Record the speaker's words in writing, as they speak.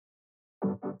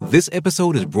This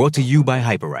episode is brought to you by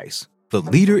Hyperice, the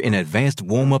leader in advanced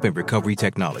warm-up and recovery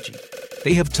technology.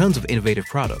 They have tons of innovative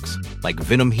products, like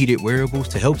Venom-heated wearables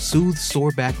to help soothe sore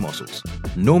back muscles,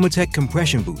 Normatec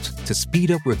compression boots to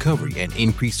speed up recovery and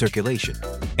increase circulation,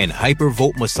 and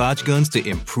Hypervolt massage guns to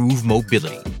improve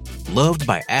mobility. Loved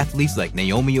by athletes like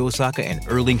Naomi Osaka and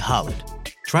Erling Haaland.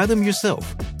 Try them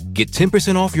yourself. Get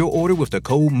 10% off your order with the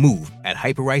code MOVE at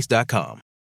hyperice.com.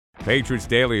 Patriots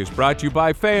Daily is brought to you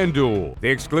by FanDuel, the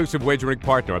exclusive wagering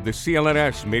partner of the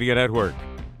CLNS Media Network.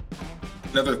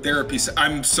 Another therapy.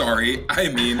 I'm sorry. I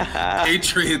mean,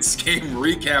 Patriots game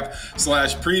recap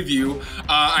 / preview.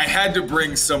 I had to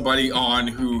bring somebody on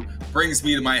who brings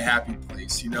me to my happy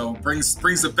place. You know, brings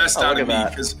the best out of me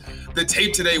because the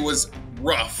tape today was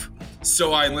rough.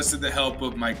 So I enlisted the help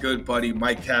of my good buddy,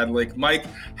 Mike Kadlick. Mike,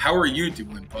 how are you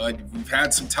doing, bud? We've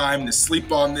had some time to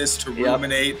sleep on this, to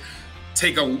ruminate,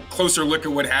 take a closer look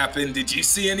at what happened. Did you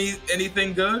see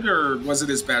anything good, or was it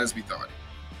as bad as we thought?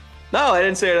 No, I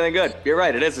didn't see anything good. You're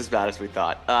right. It is as bad as we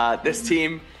thought. This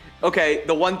team, okay,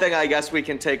 the one thing I guess we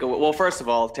can take away, well, first of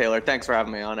all, Taylor, thanks for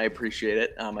having me on. I appreciate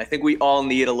it. I think we all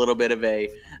need a little bit of a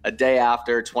day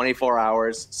after, 24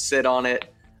 hours, sit on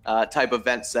it type of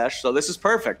vent sesh. So this is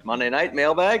perfect. Monday night,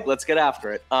 mailbag, let's get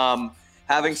after it.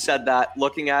 Having said that,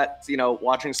 looking at,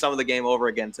 watching some of the game over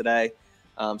again today,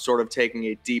 sort of taking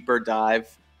a deeper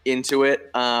dive into it.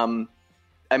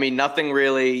 I mean, nothing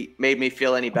really made me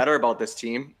feel any better about this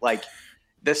team. Like,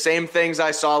 the same things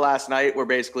I saw last night were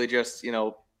basically just,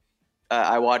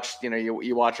 I watched,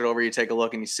 you watch it over, you take a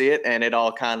look and you see it, and it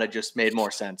all kind of just made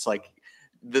more sense. Like,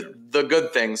 the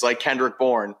good things, like Kendrick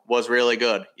Bourne was really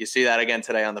good. You see that again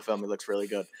today on the film. He looks really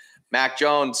good. Mac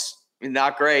Jones,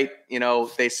 not great.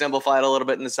 They simplified a little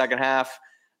bit in the second half,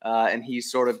 and he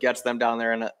sort of gets them down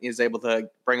there and is able to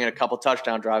bring in a couple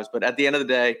touchdown drives. But at the end of the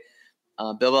day,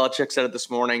 Bill Belichick said it this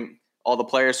morning. All the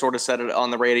players sort of said it on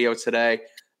the radio today.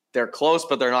 They're close,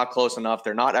 but they're not close enough.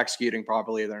 They're not executing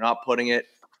properly. They're not they're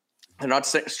not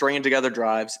stringing together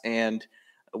drives. And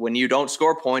when you don't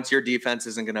score points, your defense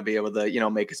isn't going to be able to,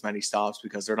 make as many stops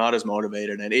because they're not as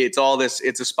motivated. And it's all this,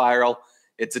 it's a spiral.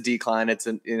 It's a decline.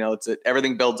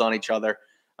 Everything builds on each other.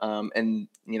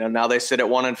 Now they sit at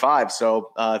 1-5.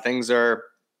 So things are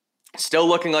still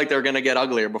looking like they're going to get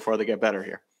uglier before they get better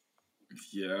here.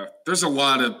 Yeah, there's a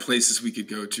lot of places we could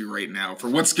go to right now for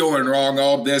what's going wrong,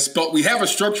 all this, but we have a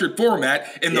structured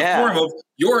format in the form of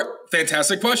your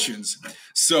fantastic questions.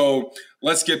 So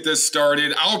let's get this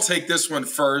started. I'll take this one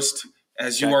first,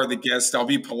 as you are the guest. I'll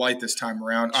be polite this time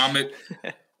around. Amit,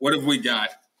 what have we got?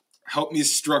 Help me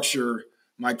structure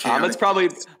my chaotic.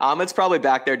 Amit's probably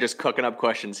back there just cooking up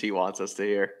questions he wants us to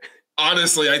hear.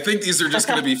 Honestly, I think these are just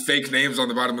going to be fake names on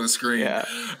the bottom of the screen. Yeah.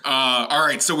 All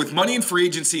right, so with money in free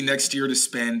agency next year to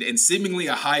spend and seemingly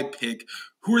a high pick,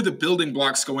 who are the building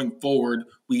blocks going forward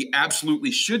we absolutely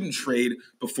shouldn't trade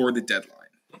before the deadline?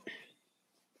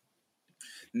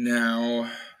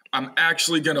 Now, I'm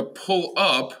actually going to pull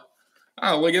up.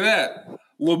 Oh, look at that.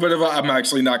 A little bit of I'm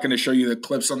actually not going to show you the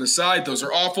clips on the side. Those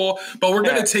are awful. But we're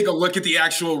going to take a look at the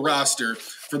actual roster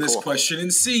for this question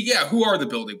and see, who are the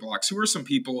building blocks? Who are some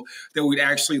people that we'd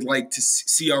actually like to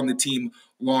see on the team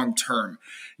long term?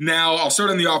 Now, I'll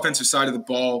start on the offensive side of the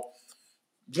ball.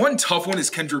 One tough one is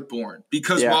Kendrick Bourne,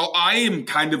 because while I am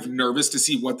kind of nervous to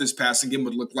see what this passing game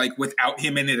would look like without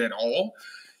him in it at all,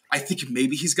 I think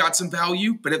maybe he's got some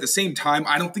value. But at the same time,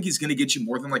 I don't think he's going to get you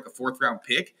more than like a 4th-round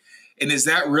pick. And is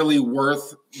that really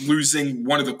worth losing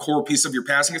one of the core pieces of your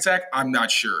passing attack? I'm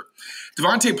not sure.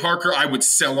 Devontae Parker, I would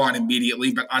sell on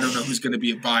immediately, but I don't know who's going to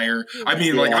be a buyer. I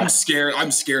mean, I'm scared.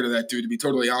 I'm scared of that dude, to be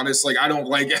totally honest. Like, I don't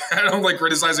like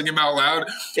criticizing him out loud.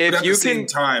 But at the same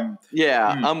time.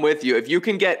 I'm with you. If you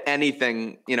can get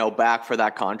anything, back for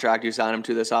that contract you signed him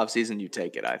to this offseason, you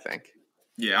take it, I think.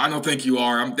 Yeah, I don't think you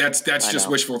are. That's just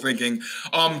wishful thinking.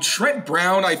 Trent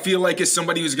Brown, I feel like, is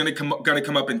somebody who's going to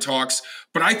come up in talks,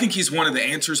 but I think he's one of the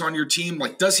answers on your team.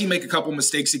 Like, does he make a couple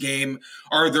mistakes a game?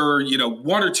 Are there,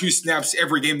 1 or 2 snaps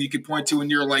every game that you could point to and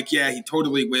you're like, yeah, he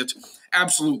totally whipped?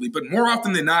 Absolutely. But more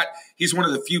often than not, he's one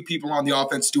of the few people on the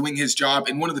offense doing his job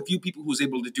and one of the few people who's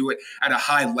able to do it at a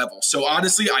high level. So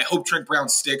honestly, I hope Trent Brown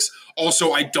sticks.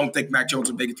 Also, I don't think Mac Jones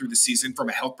would make it through the season from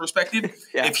a health perspective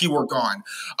if he were gone.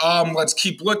 Let's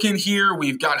keep looking here.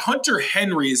 We've got Hunter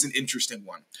Henry is an interesting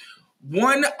one.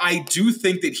 One, I do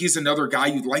think that he's another guy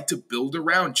you'd like to build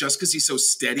around just because he's so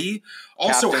steady.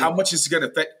 Also, Captain. how much is going to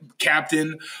affect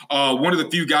captain? One of the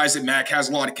few guys that Mac has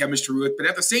a lot of chemistry with. But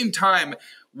at the same time,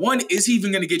 one, is he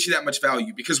even going to get you that much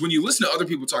value? Because when you listen to other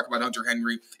people talk about Hunter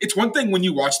Henry, it's one thing when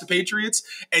you watch the Patriots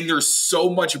and there's so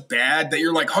much bad that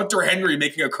you're like, Hunter Henry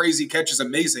making a crazy catch is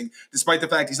amazing, despite the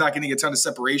fact he's not getting a ton of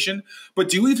separation. But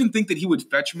do you even think that he would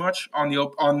fetch much on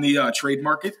the trade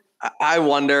market? I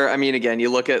wonder. I mean, again, you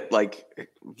look at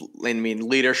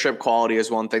leadership quality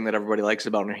is one thing that everybody likes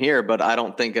about him here, but I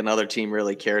don't think another team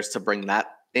really cares to bring that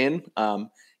in.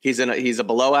 He's a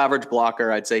below average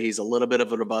blocker. I'd say he's a little bit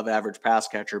of an above average pass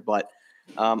catcher, but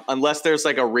unless there's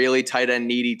like a really tight end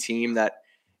needy team that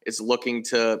is looking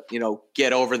to,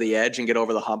 get over the edge and get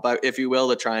over the hump, if you will,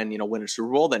 to try and, win a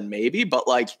Super Bowl, then maybe. But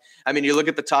you look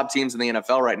at the top teams in the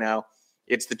NFL right now.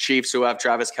 It's the Chiefs who have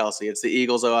Travis Kelce. It's the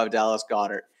Eagles who have Dallas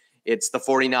Goedert. It's the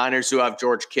 49ers who have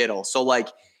George Kittle. So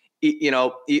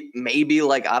maybe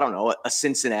I don't know, a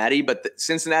Cincinnati, but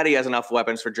Cincinnati has enough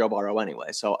weapons for Joe Burrow anyway.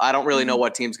 So I don't really know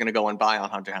what team's going to go and buy on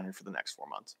Hunter Henry for the next 4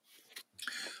 months.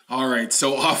 All right.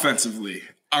 So offensively,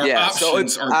 our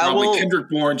options are probably Kendrick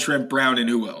Bourne, Trent Brown, and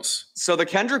who else? So the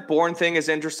Kendrick Bourne thing is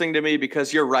interesting to me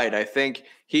because you're right. I think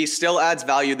he still adds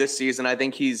value this season. I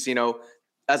think he's,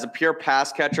 as a pure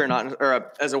pass catcher,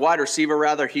 as a wide receiver,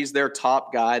 rather, he's their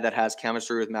top guy that has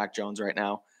chemistry with Mac Jones right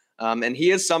now. And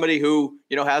he is somebody who,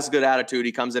 has a good attitude.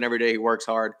 He comes in every day. He works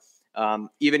hard.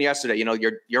 Even yesterday,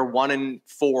 you're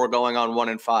 1-4 going on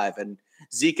 1-5, and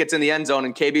Zeke gets in the end zone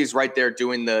and KB's right there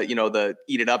doing the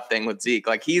eat it up thing with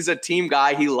Zeke. He's a team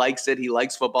guy. He likes it. He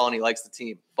likes football and he likes the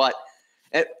team. But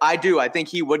I think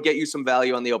he would get you some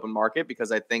value on the open market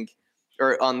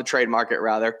or on the trade market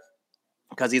rather,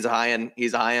 because he's a high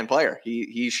end player.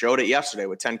 He showed it yesterday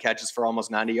with 10 catches for almost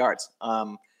 90 yards.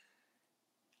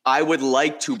 I would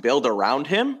like to build around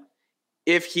him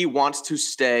if he wants to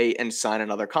stay and sign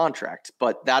another contract,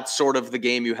 but that's sort of the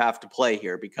game you have to play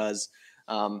here because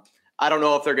I don't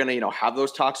know if they're going to, have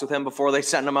those talks with him before they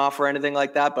send him off or anything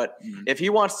like that. But if he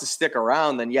wants to stick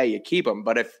around, then yeah, you keep him.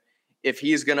 But if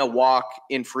he's going to walk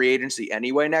in free agency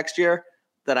anyway next year,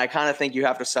 then I kind of think you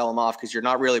have to sell him off because you're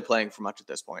not really playing for much at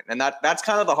this point. And that's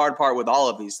kind of the hard part with all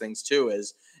of these things too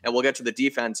is, and we'll get to the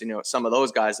defense, some of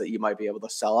those guys that you might be able to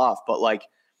sell off. But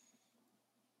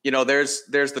there's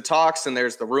the talks and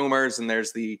there's the rumors and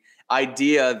there's the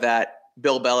idea that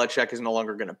Bill Belichick is no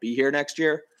longer going to be here next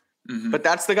year. Mm-hmm. But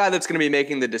that's the guy that's going to be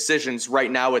making the decisions right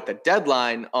now at the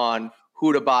deadline on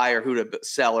who to buy or who to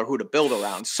sell or who to build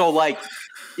around. So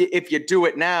if you do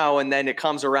it now and then it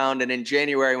comes around and in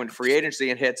January when free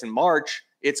agency hits in March,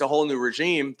 it's a whole new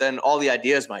regime, then all the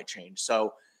ideas might change.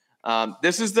 So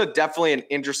this is definitely an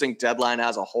interesting deadline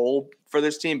as a whole for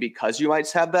this team because you might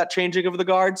have that changing of the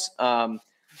guards.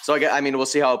 We'll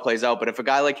see how it plays out. But if a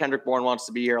guy like Kendrick Bourne wants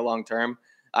to be here long term,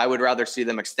 I would rather see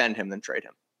them extend him than trade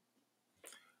him.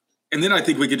 And then I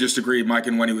think we could just agree Mike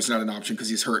Nwaneri was not an option because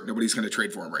he's hurt. Nobody's going to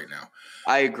trade for him right now.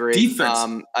 I agree.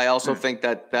 Defense. I also think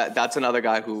that's another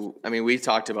guy who, we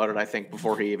talked about it, I think,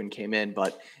 before he even came in.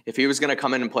 But if he was going to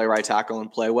come in and play right tackle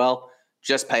and play well,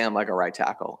 just pay him like a right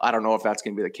tackle. I don't know if that's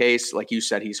going to be the case. Like you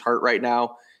said, he's hurt right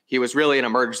now. He was really an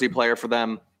emergency player for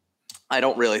them. I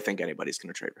don't really think anybody's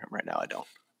going to trade for him right now. I don't.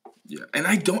 Yeah, and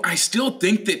I still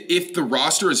think that if the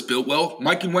roster is built well,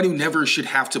 Mike Nwaneri never should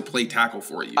have to play tackle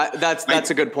for you. That's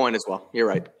a good point as well. You're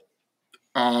right.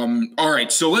 All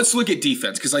right, so let's look at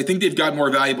defense because I think they've got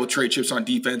more valuable trade chips on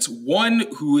defense. One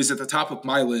who is at the top of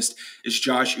my list is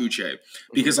Josh Uche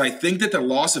because I think that the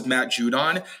loss of Matt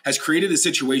Judon has created a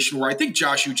situation where I think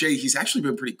Josh Uche, he's actually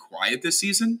been pretty quiet this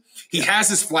season. He has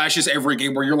his flashes every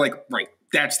game where you're like, right,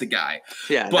 that's the guy.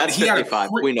 Yeah, but that's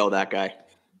 55. We know that guy.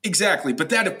 Exactly. But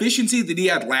that efficiency that he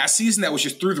had last season, that was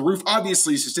just through the roof.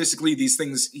 Obviously, statistically, these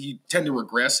things you tend to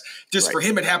regress. Just for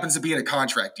him, it happens to be in a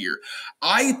contract year.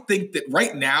 I think that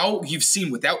right now, you've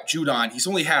seen without Judon, he's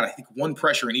only had, I think, one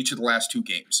pressure in each of the last 2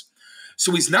 games.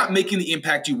 So he's not making the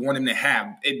impact you want him to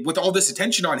have. And with all this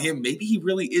attention on him, maybe he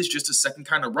really is just a second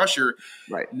kind of rusher.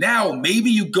 Right. Now,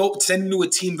 maybe you go send him to a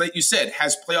team that you said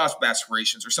has playoff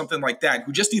aspirations or something like that,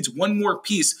 who just needs one more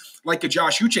piece like a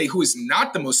Josh Uche, who is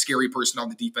not the most scary person on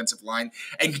the defensive line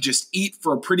and can just eat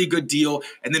for a pretty good deal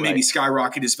and then maybe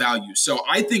skyrocket his value. So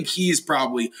I think he is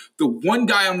probably the one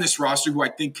guy on this roster who I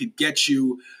think could get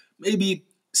you maybe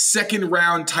second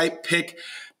round type pick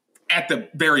at the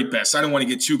very best. I don't want to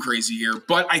get too crazy here,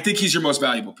 but I think he's your most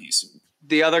valuable piece.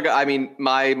 The other guy,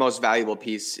 my most valuable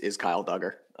piece is Kyle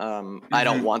Duggar. I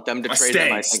don't want them to trade him.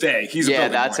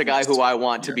 That's a guy who I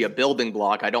want to be a building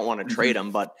block. I don't want to trade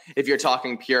him, but if you're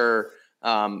talking pure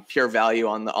pure value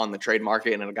on the trade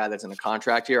market and a guy that's in a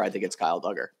contract here, I think it's Kyle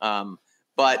Duggar.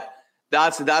 But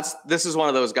this is one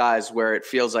of those guys where it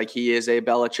feels like he is a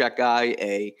Belichick guy,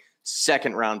 a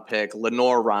second round pick,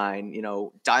 Lenore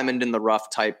Ryan, diamond in the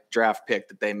rough type draft pick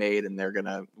that they made, and they're going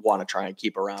to want to try and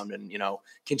keep around and,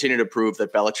 continue to prove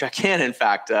that Belichick can, in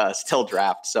fact, still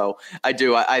draft. So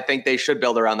I think they should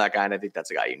build around that guy, and I think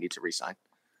that's a guy you need to re-sign.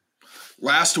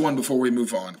 Last one before we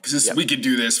move on, because we could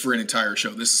do this for an entire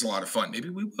show. This is a lot of fun. Maybe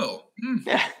we will.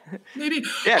 Yeah. Maybe.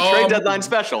 Yeah, trade deadline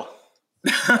special.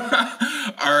 All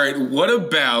right. What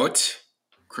about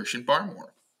Christian Barmore?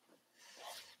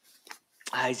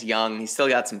 He's young. He's still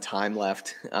got some time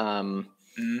left. I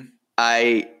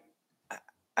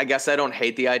guess I don't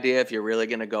hate the idea if you're really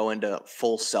going to go into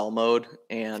full sell mode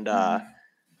and,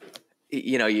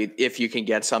 if you can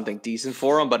get something decent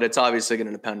for him, but it's obviously going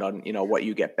to depend on, what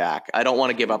you get back. I don't want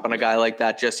to give up on a guy like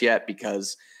that just yet,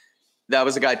 because that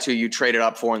was a guy too you traded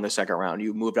up for in the second round.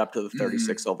 You moved up to the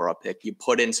 36th overall pick. You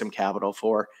put in some capital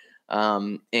for,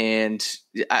 and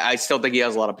I still think he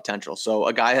has a lot of potential. So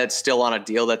a guy that's still on a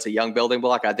deal that's a young building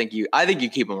block, I think you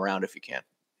keep him around if you can.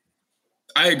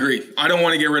 I agree. I don't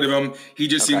want to get rid of him. He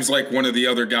just seems like one of the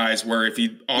other guys where if he's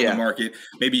on the market,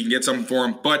 maybe you can get something for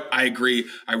him. But I agree.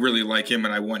 I really like him,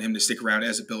 and I want him to stick around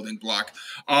as a building block.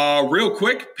 Real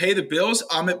quick, pay the bills.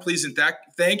 Amit, please, and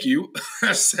thank you.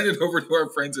 Send it over to our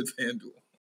friends at FanDuel.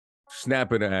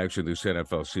 Snap into action this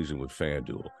NFL season with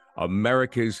FanDuel,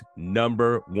 America's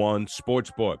 #1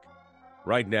 sportsbook.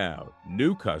 Right now,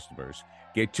 new customers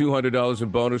get $200 in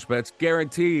bonus bets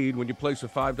guaranteed when you place a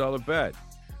 $5 bet.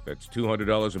 That's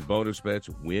 $200 in bonus bets,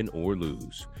 win or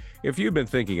lose. If you've been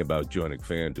thinking about joining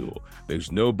FanDuel,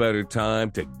 there's no better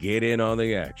time to get in on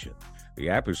the action.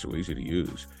 The app is so easy to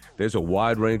use. There's a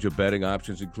wide range of betting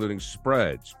options, including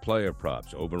spreads, player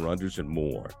props, over-unders, and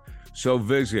more. So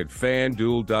visit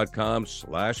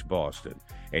FanDuel.com/Boston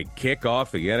and kick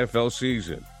off the NFL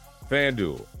season.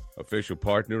 FanDuel, official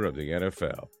partner of the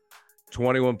NFL.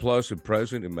 21 plus and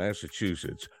present in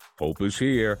Massachusetts. Hope is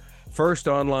here. First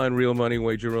online real money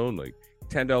wager only.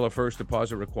 $10 first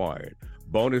deposit required.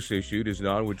 Bonus issued is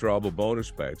non-withdrawable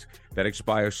bonus bets that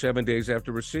expire 7 days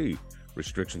after receipt.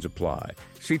 Restrictions apply.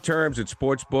 See terms at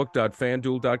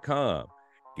sportsbook.fanduel.com.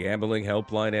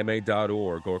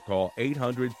 GamblingHelplineMA.org or call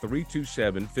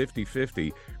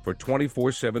 800-327-5050 for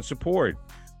 24/7 support.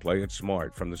 Play it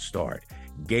smart from the start.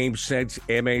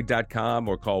 GameSenseMA.com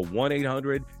or call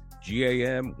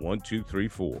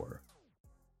 1-800-GAM-1234.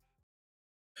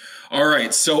 All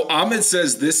right, so Amit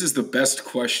says this is the best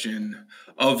question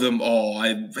of them all.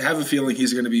 I have a feeling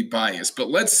he's going to be biased, but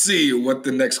let's see what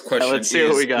the next question let's see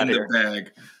what we got in here. The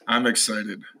bag. I'm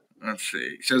excited. Let's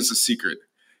see. It says a secret.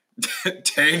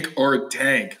 Tank or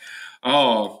tank?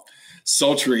 Oh,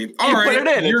 sultry. All right, put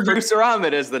it in. It's Producer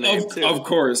Amit is the name too. Of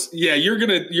course. Yeah, you're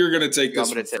gonna take this.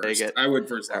 I'm gonna take first. it. I would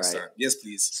first next right. time. Yes,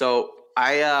 please. So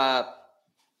I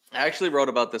actually wrote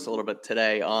about this a little bit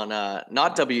today on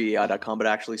not WEI.com, but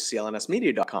actually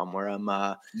CLNSmedia.com, where I'm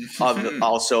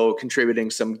also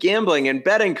contributing some gambling and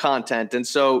betting content. And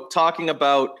so talking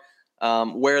about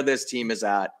where this team is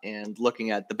at and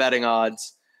looking at the betting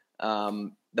odds.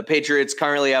 The Patriots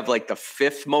currently have like the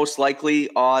 5th most likely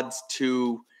odds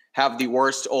to have the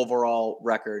worst overall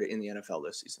record in the NFL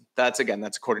this season. That's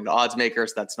according to odds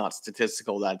makers. That's not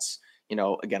statistical. That's,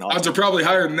 again, odds are probably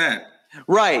higher than that.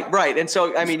 Right. And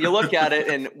so, I mean, you look at it,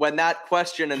 and when that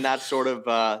question and that sort of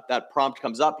that prompt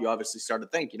comes up, you obviously start to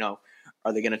think, are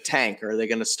they going to tank, or are they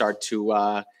going to start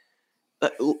to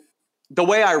the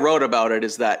way I wrote about it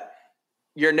is that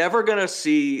you're never going to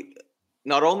see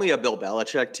not only a Bill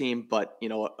Belichick team, but,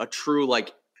 a true,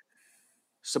 like,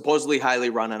 supposedly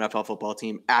highly run NFL football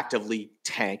team actively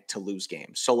tank to lose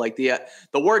games. So, like, the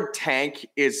word tank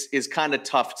is kind of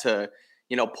tough to,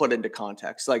 put into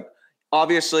context. Like,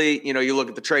 obviously, you look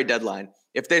at the trade deadline.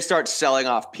 If they start selling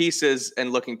off pieces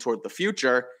and looking toward the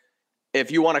future, if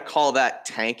you want to call that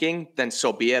tanking, then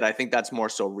so be it. I think that's more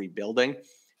so rebuilding.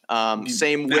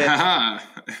 Same with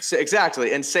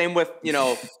exactly. And same with,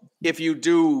 if you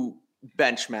do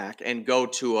benchmark and go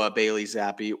to a Bailey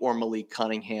Zappi or Malik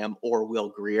Cunningham or Will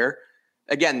Grier,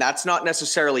 again, that's not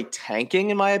necessarily tanking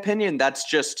in my opinion. That's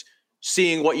just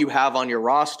seeing what you have on your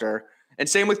roster. And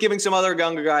same with giving some other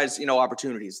younger guys,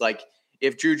 opportunities. Like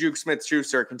if Juju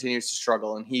Smith-Schuster continues to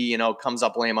struggle and he, comes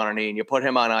up lame on a knee, and you put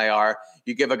him on IR,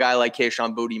 you give a guy like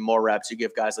Kayshon Boutte more reps. You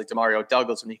give guys like Demario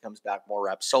Douglas when he comes back more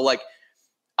reps. So like,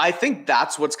 I think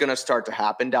that's what's going to start to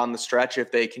happen down the stretch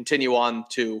if they continue on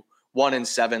to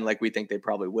 1-7, like we think they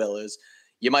probably will, is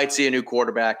you might see a new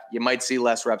quarterback. You might see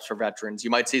less reps for veterans. You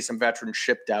might see some veterans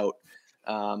shipped out,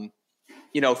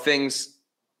 things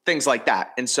like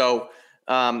that. And so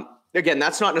Again,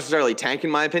 that's not necessarily tank in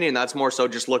my opinion. That's more so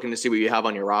just looking to see what you have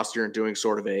on your roster and doing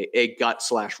sort of a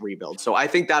gut/rebuild. So I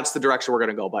think that's the direction we're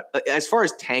going to go. But as far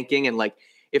as tanking and like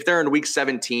if they're in week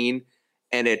 17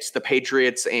 and it's the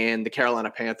Patriots and the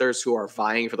Carolina Panthers who are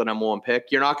vying for the number 1 pick,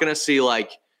 you're not going to see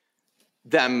like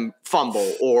them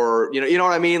fumble or, you know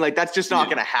what I mean? Like that's just not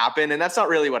going to happen. And that's not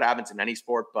really what happens in any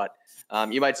sport, but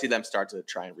you might see them start to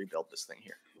try and rebuild this thing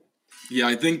here. Yeah,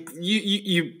 I think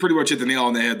you pretty much hit the nail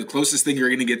on the head. The closest thing you're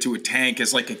going to get to a tank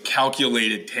is like a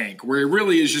calculated tank, where it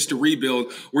really is just a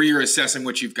rebuild where you're assessing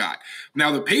what you've got.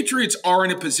 Now, the Patriots are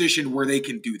in a position where they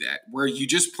can do that, where you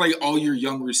just play all your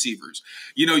young receivers.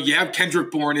 You know, you have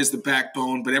Kendrick Bourne as the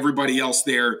backbone, but everybody else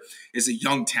there is a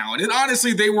young talent. And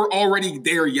honestly, they were already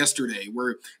there yesterday,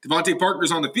 where Devontae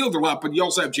Parker's on the field a lot, but you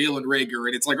also have Jalen Reagor.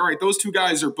 And it's like, all right, those two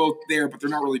guys are both there, but they're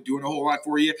not really doing a whole lot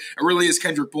for you. It really is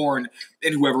Kendrick Bourne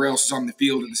and whoever else is on the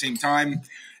field at the same time.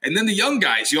 And then the young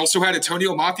guys, you also had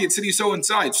Antonio Mafia and City So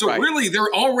inside. So really,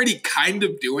 they're already kind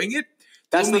of doing it.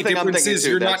 That's the thing I'm thinking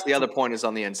too. That's the other point is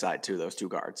on the inside too, those two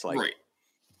guards. Like, right.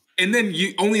 And then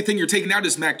only thing you're taking out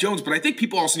is Mac Jones. But I think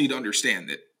people also need to understand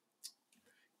that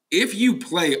if you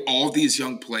play all these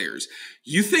young players,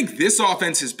 you think this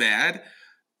offense is bad,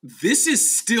 this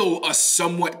is still a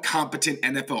somewhat competent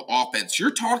NFL offense.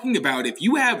 You're talking about if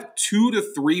you have 2 to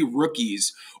 3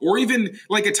 rookies or even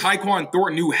like a Tyquan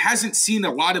Thornton who hasn't seen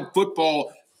a lot of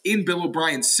football in Bill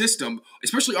O'Brien's system,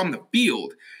 especially on the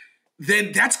field,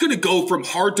 then that's going to go from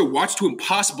hard to watch to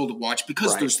impossible to watch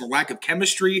because there's the lack of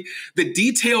chemistry. The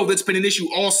detail that's been an issue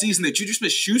all season that Juju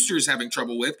Smith-Schuster is having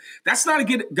trouble with, that's not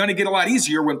going to get a lot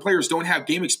easier when players don't have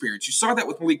game experience. You saw that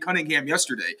with Malik Cunningham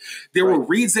yesterday. There were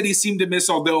reads that he seemed to miss,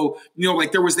 although,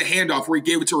 like there was the handoff where he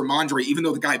gave it to Ramondre, even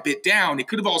though the guy bit down. It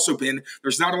could have also been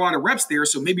there's not a lot of reps there,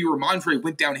 so maybe Ramondre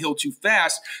went downhill too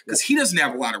fast because he doesn't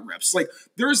have a lot of reps. Like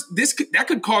that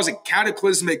could cause a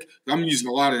cataclysmic, I'm using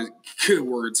a lot of good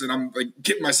words, and I'm like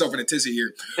getting myself in a tizzy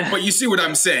here. But you see what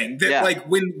I'm saying? That like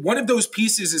when one of those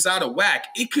pieces is out of whack,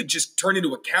 it could just turn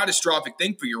into a catastrophic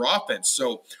thing for your offense.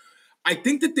 So I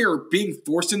think that they're being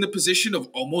forced in the position of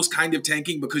almost kind of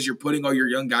tanking because you're putting all your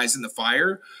young guys in the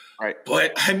fire. Right.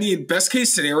 But I mean, best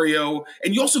case scenario,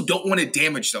 and you also don't want to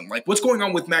damage them. Like what's going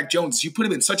on with Mac Jones, you put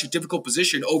him in such a difficult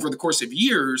position over the course of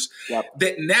years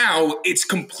that now it's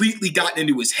completely gotten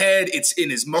into his head. It's in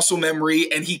his muscle memory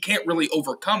and he can't really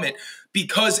overcome it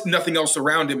because nothing else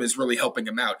around him is really helping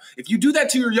him out. If you do that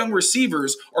to your young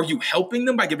receivers, are you helping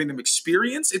them by giving them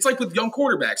experience? It's like with young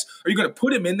quarterbacks. Are you going to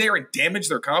put them in there and damage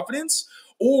their confidence?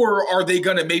 Or are they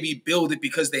going to maybe build it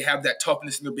because they have that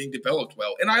toughness and they're being developed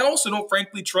well? And I also don't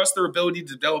frankly trust their ability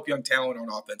to develop young talent on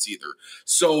offense either.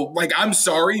 So, like, I'm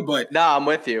sorry, but no, I'm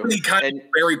with you. Really kind of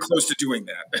very close to doing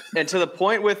that. And to the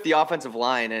point with the offensive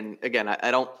line, and again, I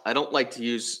don't like to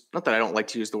use, not that I don't like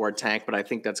to use the word tank, but I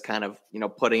think that's kind of,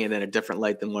 putting it in a different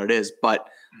light than what it is. But,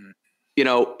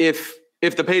 if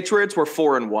the Patriots were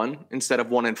 4-1 instead of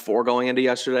 1-4 going into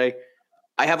yesterday,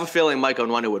 I have a feeling Mike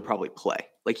Onwenu would probably play.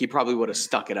 Like he probably would have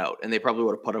stuck it out and they probably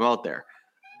would have put him out there.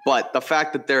 But the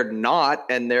fact that they're not,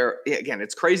 and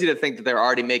it's crazy to think that they're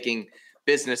already making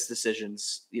business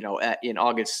decisions, in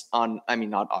October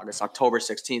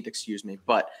 16th, excuse me.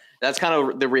 But that's kind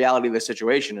of the reality of the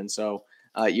situation. And so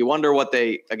you wonder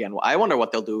I wonder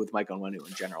what they'll do with Mike Onwenu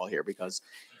in general here, because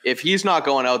if he's not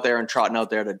going out there and trotting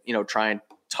out there to, try and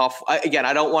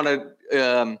I don't want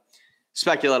to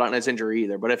speculate on his injury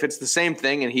either, but if it's the same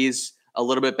thing and he's a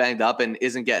little bit banged up and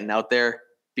isn't getting out there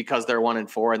because they're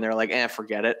 1-4 and they're like,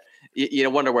 forget it. You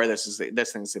wonder where this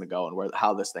thing's going to go and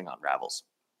how this thing unravels.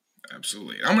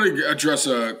 Absolutely. I'm going to address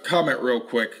a comment real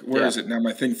quick. Where is it now?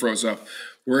 My thing froze up.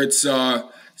 Where it's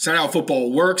not how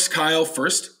football works. Kyle,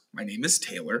 first, my name is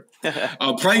Taylor.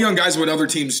 Playing young guys what other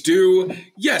teams do.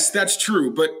 Yes, that's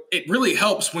true. But it really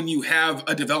helps when you have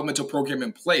a developmental program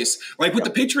in place. Like what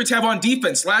the Patriots have on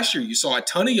defense last year. You saw a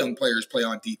ton of young players play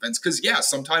on defense because,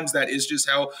 sometimes that is just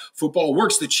how football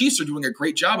works. The Chiefs are doing a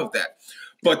great job of that.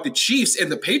 But the Chiefs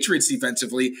and the Patriots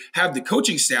defensively have the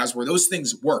coaching staffs where those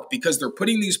things work because they're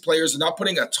putting these players, they're not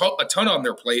putting a ton on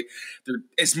their plate. They're,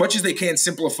 as much as they can,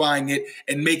 simplifying it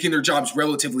and making their jobs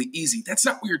relatively easy. That's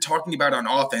not what you're talking about on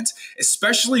offense,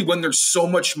 especially when there's so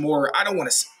much more.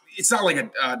 It's not like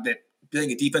that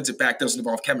being a defensive back doesn't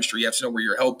involve chemistry. You have to know where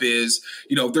your help is.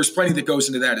 There's plenty that goes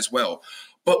into that as well.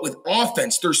 But with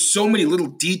offense, there's so many little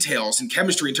details and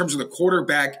chemistry in terms of the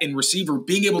quarterback and receiver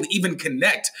being able to even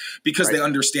connect because they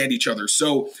understand each other.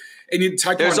 So, and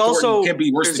Tyquan Thornton can't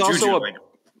be worse than Juju.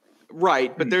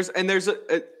 Right, but there's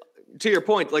to your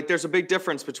point, like there's a big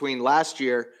difference between last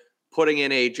year putting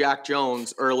in a Jack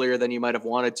Jones earlier than you might have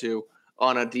wanted to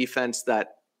on a defense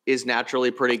that is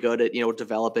naturally pretty good at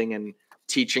developing and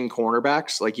teaching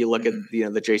cornerbacks. Like you look at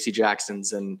the J.C.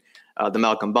 Jacksons and the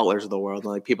Malcolm Butlers of the world,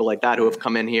 and like people like that who have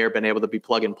come in here, been able to be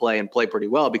plug and play pretty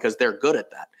well because they're good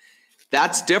at that.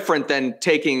 That's different than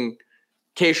taking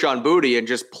Kayshon Boutte and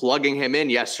just plugging him in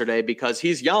yesterday because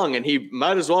he's young and he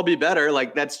might as well be better.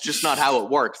 Like that's just not how it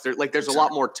works. There's a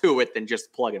lot more to it than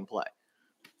just plug and play.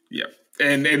 Yeah.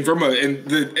 I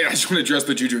just want to address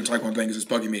the Juju and Tyquan thing because it's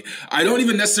bugging me. I don't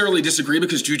even necessarily disagree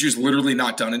because Juju's literally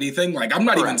not done anything. Like I'm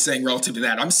not even saying relative to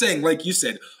that. I'm saying, like you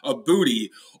said, a Boutte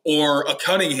or a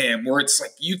Cunningham where it's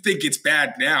like you think it's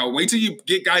bad now. Wait till you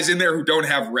get guys in there who don't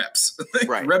have reps.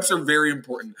 Reps are very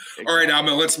important. Exactly. All right,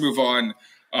 Amma, let's move on.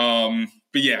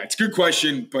 But yeah, it's a good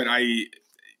question, but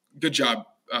good job,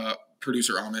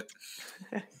 producer Amit.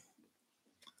 Let's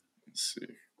see.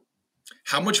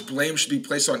 How much blame should be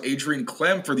placed on Adrian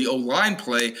Clem for the O-line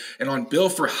play and on Bill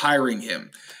for hiring him?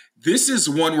 This is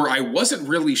one where I wasn't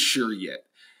really sure yet.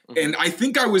 And I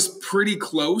think I was pretty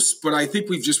close, but I think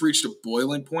we've just reached a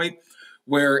boiling point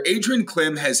where Adrian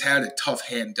Clem has had a tough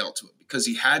hand dealt to him because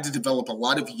he had to develop a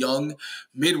lot of young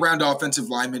mid-round offensive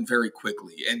linemen very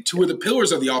quickly. And two of the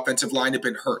pillars of the offensive line have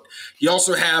been hurt. He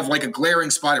also have like a glaring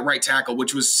spot at right tackle,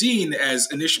 which was seen as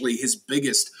initially his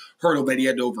biggest hurdle that he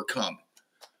had to overcome.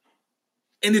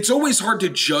 And it's always hard to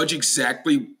judge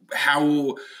exactly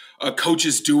how a coach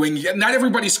is doing. Not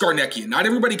everybody's Skarneckian. Not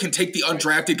everybody can take the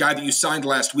undrafted guy that you signed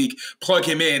last week, plug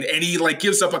him in, and he like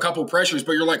gives up a couple pressures,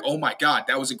 but you're like, oh my God,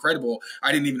 that was incredible.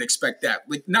 I didn't even expect that.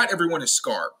 Like not everyone is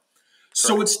Scar.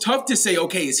 So it's tough to say,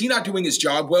 okay, is he not doing his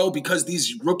job well because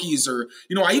these rookies are,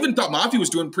 I even thought Mafi was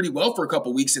doing pretty well for a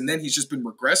couple weeks and then he's just been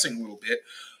regressing a little bit.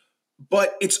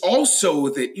 But it's also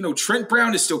that, Trent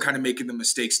Brown is still kind of making the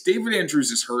mistakes. David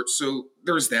Andrews is hurt, so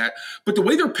there's that. But the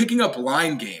way they're picking up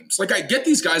line games, like I get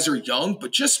these guys are young,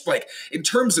 but just like in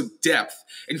terms of depth,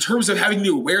 in terms of having the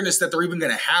awareness that they're even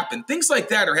going to happen, things like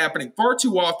that are happening far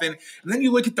too often. And then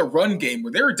you look at the run game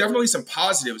where there are definitely some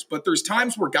positives, but there's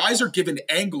times where guys are given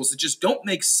angles that just don't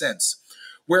make sense.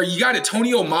 Where you got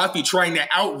Antonio Mafi trying to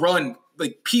outrun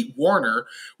like Pete Warner,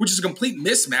 which is a complete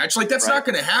mismatch. Like that's not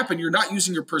going to happen. You're not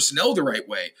using your personnel the right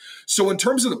way. So in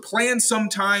terms of the plan,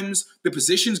 sometimes the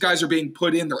positions guys are being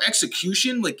put in, their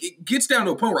execution, like it gets down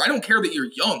to a point where I don't care that you're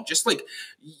young. Just like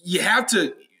you have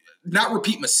to not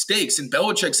repeat mistakes. And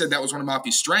Belichick said that was one of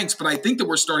Mafi's strengths, but I think that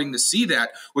we're starting to see that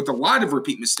with a lot of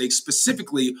repeat mistakes,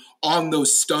 specifically on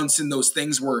those stunts and those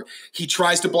things where he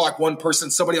tries to block one person,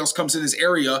 somebody else comes in his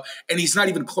area, and he's not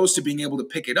even close to being able to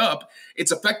pick it up.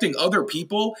 It's affecting other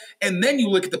people. And then you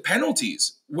look at the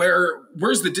penalties.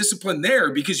 Where's the discipline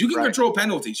there? Because you can control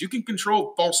penalties. You can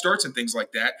control false starts and things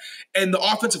like that. And the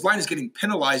offensive line is getting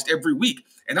penalized every week.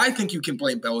 And I think you can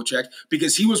blame Belichick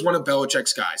because he was one of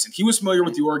Belichick's guys. And he was familiar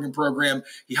with the Oregon program.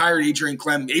 He hired Adrian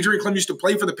Clem. Adrian Clem used to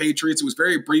play for the Patriots. It was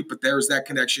very brief, but there's that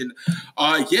connection.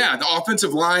 The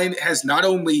offensive line has not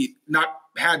only not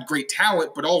had great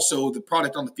talent, but also the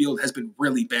product on the field has been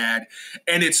really bad.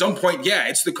 And at some point,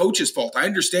 it's the coach's fault. I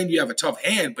understand you have a tough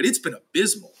hand, but it's been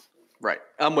abysmal. Right.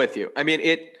 I'm with you. I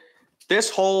mean,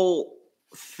 this whole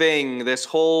thing, this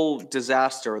whole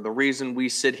disaster, the reason we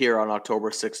sit here on October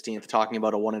 16th talking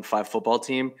about a 1-5 football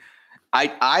team,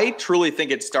 I truly think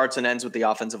it starts and ends with the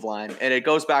offensive line. And it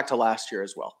goes back to last year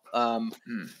as well.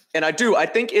 And I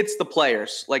think it's the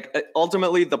players. Like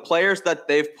ultimately the players that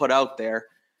they've put out there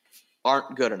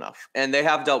aren't good enough. And they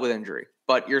have dealt with injury.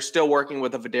 But you're still working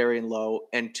with a Vidarian Lowe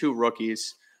and two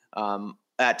rookies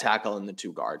at tackle and the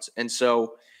two guards. And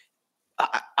so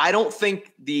I don't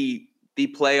think the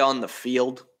play on the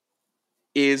field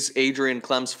is Adrian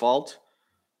Clem's fault,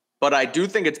 but I do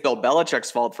think it's Bill Belichick's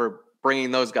fault for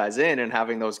bringing those guys in and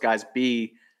having those guys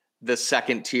be the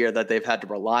second tier that they've had to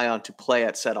rely on to play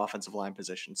at said offensive line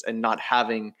positions and not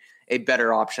having a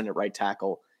better option at right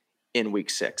tackle in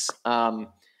week 6. And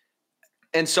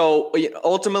so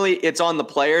ultimately it's on the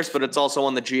players, but it's also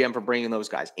on the GM for bringing those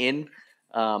guys in.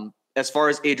 As far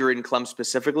as Adrian Clem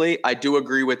specifically, I do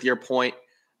agree with your point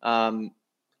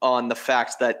on the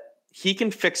fact that he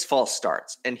can fix false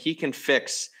starts and he can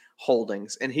fix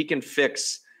holdings and he can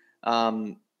fix,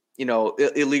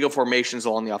 illegal formations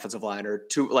along the offensive line or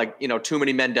too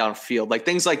many men downfield, like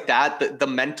things like that. The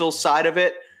mental side of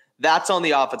it, that's on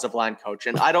the offensive line coach.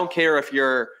 And I don't care if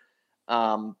you're,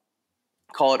 call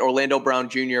it Orlando Brown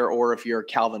Jr. or if you're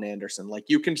Calvin Anderson, like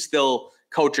you can still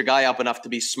coach a guy up enough to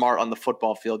be smart on the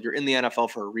football field. You're in the NFL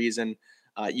for a reason.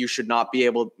 You should not be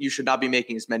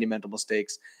making as many mental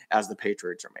mistakes as the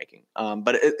Patriots are making.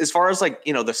 But as far as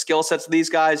the skill sets of these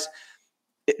guys,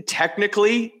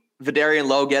 technically Vidarian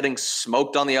Lowe getting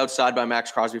smoked on the outside by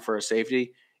Max Crosby for a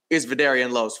safety is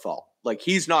Vidarian Lowe's fault. Like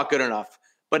he's not good enough,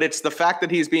 but it's the fact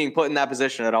that he's being put in that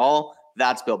position at all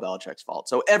that's Bill Belichick's fault.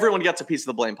 So everyone gets a piece of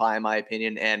the blame pie, in my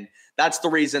opinion. And that's the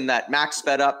reason that Mac's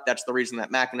sped up. That's the reason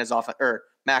that Mac and his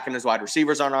wide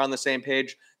receivers aren't on the same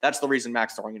page. That's the reason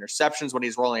Mac's throwing interceptions when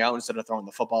he's rolling out instead of throwing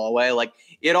the football away. Like,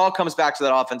 it all comes back to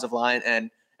that offensive line. And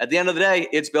at the end of the day,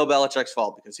 it's Bill Belichick's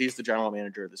fault because he's the general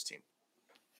manager of this team.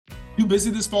 Too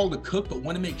busy this fall to cook, but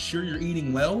want to make sure you're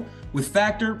eating well? With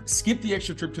Factor, skip the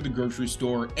extra trip to the grocery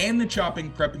store and the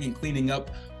chopping, prepping, and cleaning up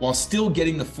while still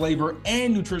getting the flavor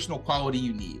and nutritional quality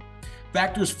you need.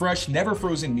 Factor's fresh, never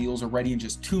frozen meals are ready in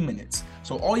just 2 minutes,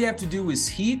 so all you have to do is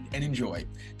heat and enjoy,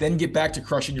 then get back to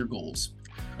crushing your goals.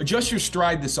 Adjust your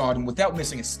stride this autumn without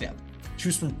missing a step.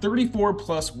 Choose from 34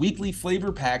 plus weekly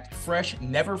flavor-packed, fresh,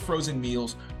 never frozen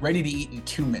meals ready to eat in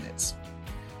 2 minutes.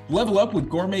 Level up with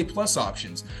Gourmet Plus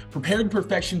options, prepared to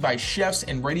perfection by chefs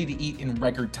and ready to eat in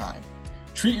record time.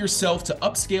 Treat yourself to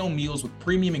upscale meals with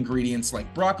premium ingredients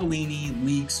like broccolini,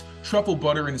 leeks, truffle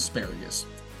butter, and asparagus.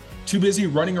 Too busy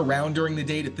running around during the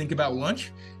day to think about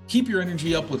lunch? Keep your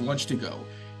energy up with Lunch to Go.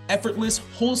 Effortless,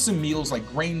 wholesome meals like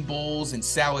grain bowls and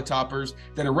salad toppers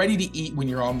that are ready to eat when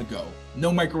you're on the go.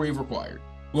 No microwave required.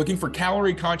 Looking for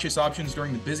calorie-conscious options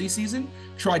during the busy season?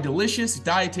 Try delicious,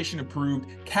 dietitian-approved,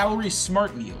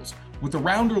 calorie-smart meals with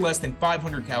around or less than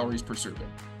 500 calories per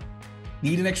serving.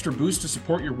 Need an extra boost to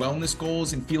support your wellness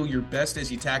goals and feel your best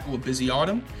as you tackle a busy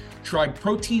autumn? Try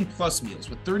Protein Plus meals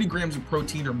with 30 grams of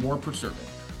protein or more per serving.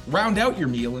 Round out your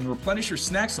meal and replenish your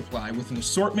snack supply with an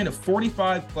assortment of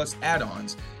 45 plus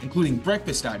add-ons, including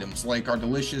breakfast items like our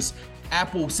delicious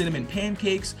apple cinnamon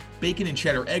pancakes, bacon and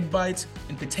cheddar egg bites,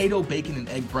 and potato, bacon, and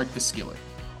egg breakfast skillet.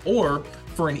 Or,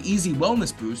 for an easy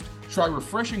wellness boost, try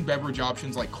refreshing beverage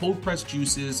options like cold-pressed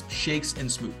juices, shakes, and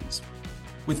smoothies.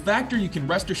 With Factor, you can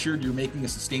rest assured you're making a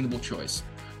sustainable choice.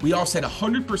 We offset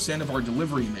 100% of our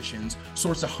delivery emissions,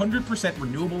 source 100%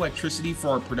 renewable electricity for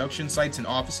our production sites and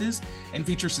offices, and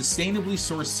feature sustainably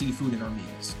sourced seafood in our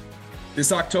meals.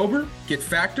 This October, get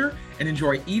Factor and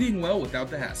enjoy eating well without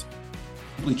the hassle.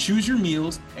 Simply choose your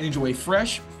meals and enjoy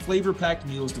fresh, flavor-packed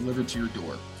meals delivered to your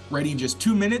door. Ready in just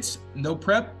 2 minutes, no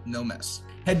prep, no mess.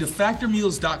 Head to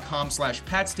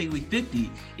factormeals.com/PatsDaily50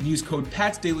 and use code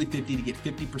PatsDaily50 to get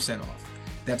 50% off.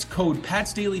 That's code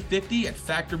PatsDaily50 at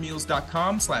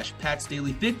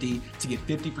factormeals.com/PatsDaily50 to get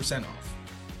 50% off.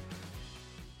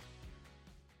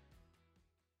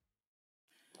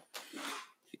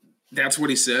 That's what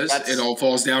he says. It all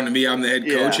falls down to me. I'm the head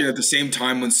coach. And at the same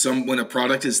time, when a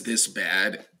product is this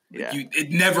bad,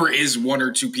 it never is one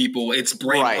or two people. It's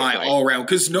blame pie all around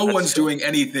because no one's doing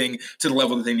anything to the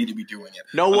level that they need to be doing it.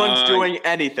 No one's doing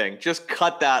anything. Just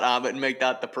cut that, Amit, and make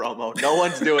that the promo. No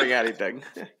one's doing anything.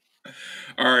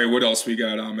 All right, what else we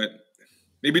got, Amit?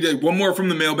 Maybe one more from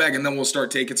the mailbag, and then we'll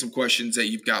start taking some questions that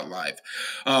you've got live.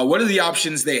 What are the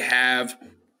options they have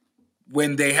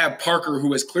when they have Parker,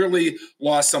 who has clearly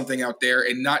lost something out there,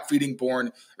 and not feeding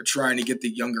Bourne or trying to get the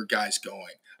younger guys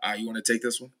going? You want to take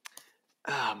this one?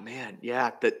 Oh, man,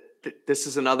 yeah. This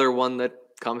is another one that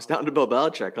comes down to Bill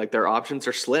Belichick. Like, their options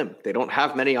are slim. They don't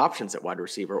have many options at wide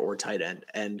receiver or tight end.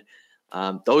 And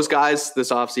those guys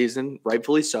this offseason,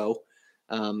 rightfully so,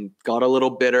 got a little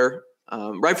bitter.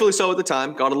 Rightfully so at the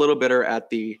time, got a little bitter at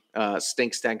the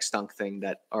stink, stank, stunk thing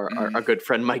that our good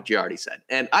friend Mike Giardi said.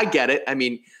 And I get it. I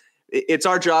mean, it's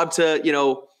our job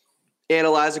to,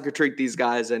 analyze and critique these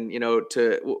guys and,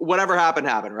 to whatever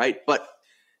happened, right? But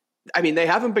I mean, they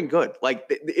haven't been good. Like,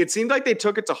 it seemed like they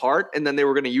took it to heart and then they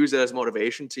were going to use it as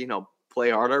motivation to,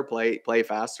 play harder, play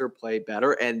faster, play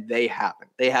better. And they haven't.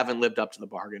 They haven't lived up to the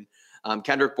bargain.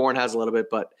 Kendrick Bourne has a little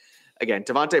bit, but again,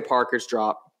 Devontae Parker's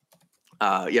drop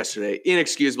yesterday,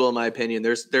 inexcusable in my opinion.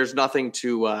 There's nothing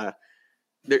to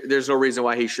there's no reason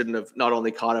why he shouldn't have not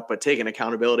only caught it, but taken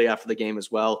accountability after the game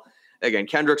as well. Again,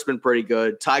 Kendrick's been pretty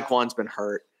good. Tyquan's been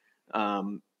hurt.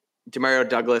 Demario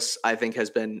Douglas, I think, has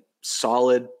been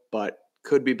solid, but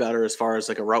could be better as far as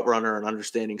like a route runner and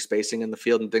understanding spacing in the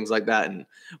field and things like that. And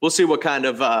we'll see what kind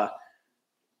of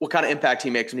impact he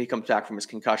makes when he comes back from his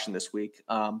concussion this week.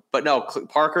 But no,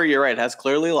 Parker, you're right, has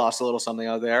clearly lost a little something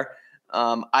out there.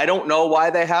 I don't know why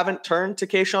they haven't turned to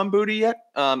Kayshon Boutte yet,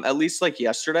 at least like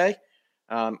yesterday.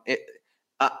 I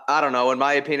don't know. In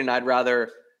my opinion, I'd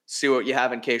rather see what you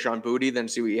have in Kayshon Boutte than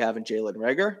see what you have in Jalen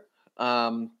Reagor.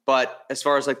 But as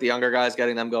far as like the younger guys,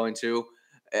 getting them going too,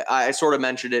 I sort of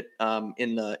mentioned it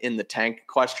in the tank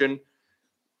question.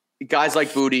 Guys like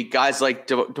Boutte, guys like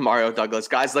Demario Douglas,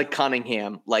 guys like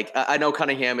Cunningham. Like, I know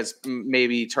Cunningham is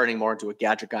maybe turning more into a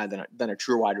gadget guy than a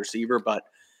true wide receiver, but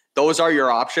those are your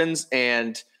options,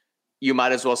 and you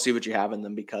might as well see what you have in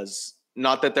them because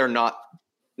not that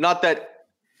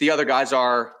the other guys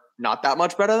are not that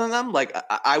much better than them. Like,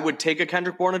 I would take a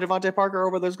Kendrick Bourne and Devontae Parker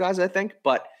over those guys, I think,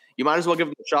 but you might as well give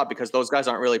them a shot because those guys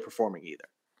aren't really performing either.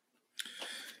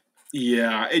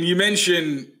 Yeah, and you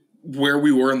mentioned where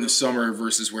we were in the summer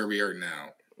versus where we are now.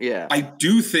 Yeah. I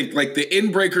do think like the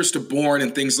inbreakers to Bourne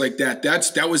and things like that,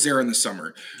 that was there in the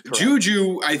summer. Correct.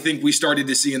 Juju, I think we started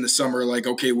to see in the summer, like,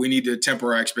 okay, we need to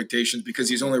temper our expectations because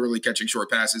he's only really catching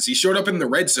short passes. He showed up in the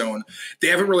red zone. They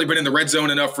haven't really been in the red zone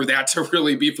enough for that to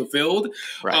really be fulfilled.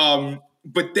 Right.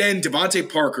 But then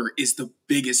Devontae Parker is the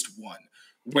biggest one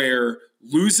where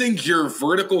losing your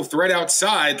vertical threat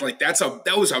outside, like that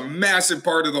was a massive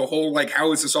part of the whole, like,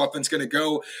 how is this offense going to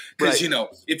go? Because,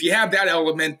 if you have that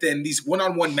element, then these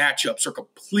one-on-one matchups are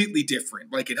completely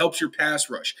different. Like, it helps your pass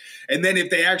rush. And then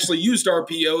if they actually used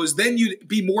RPOs, then you'd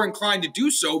be more inclined to do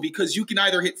so because you can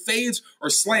either hit fades or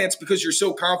slants because you're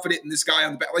so confident in this guy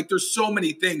on the back. Like, there's so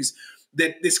many things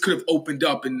that this could have opened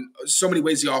up in so many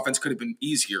ways the offense could have been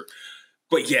easier.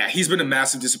 But yeah, he's been a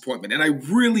massive disappointment. And I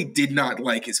really did not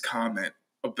like his comment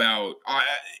about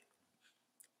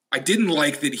I didn't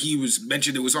like that he was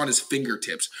mentioned it was on his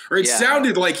fingertips. Or it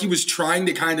sounded like he was trying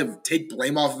to kind of take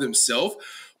blame off of himself.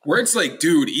 Where it's like,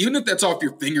 dude, even if that's off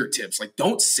your fingertips, like,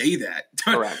 don't say that.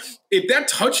 Correct. If that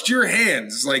touched your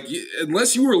hands, like,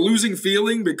 unless you were losing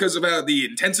feeling because of the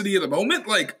intensity of the moment,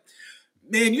 like,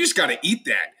 man, you just got to eat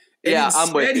that. And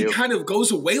I'm with you. He kind of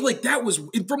goes away. Like, that was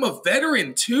from a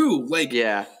veteran, too. Like,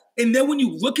 yeah. And then when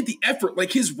you look at the effort,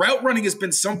 like, his route running has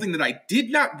been something that I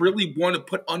did not really want to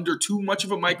put under too much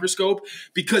of a microscope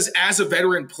because as a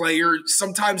veteran player,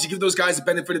 sometimes you give those guys the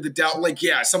benefit of the doubt. Like,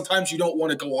 yeah, sometimes you don't want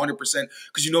to go 100%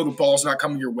 because you know the ball's not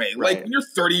coming your way. Right. Like, when you're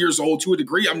 30 years old to a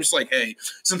degree, I'm just like, hey,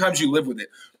 sometimes you live with it.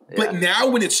 But now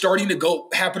when it's starting to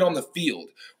happen on the field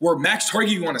where Max target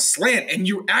you on a slant and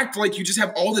you act like you just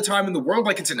have all the time in the world,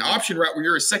 like it's an option route where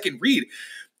you're a second read,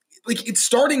 like it's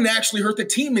starting to actually hurt the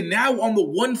team. And now on the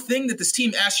one thing that this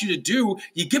team asks you to do,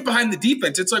 you get behind the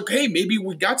defense. It's like, hey, maybe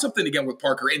we got something again with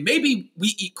Parker and maybe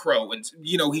we eat crow. And,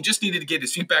 he just needed to get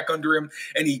his feet back under him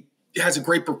and he has a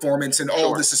great performance and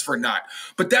all this is for naught.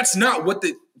 But that's not what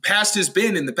the past has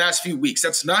been in the past few weeks.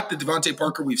 That's not the Devontae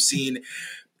Parker we've seen.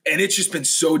 And it's just been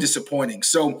so disappointing.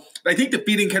 So I think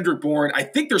defeating Kendrick Bourne, I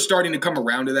think they're starting to come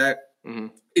around to that. Mm-hmm.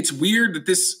 It's weird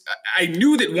that I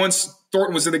knew that once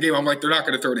Thornton was in the game, I'm like, they're not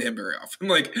going to throw to him very often.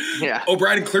 Like,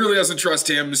 O'Brien clearly doesn't trust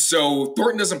him. So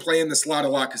Thornton doesn't play in the slot a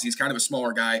lot because he's kind of a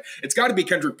smaller guy. It's got to be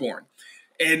Kendrick Bourne.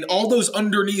 And all those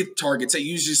underneath targets that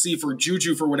you usually see for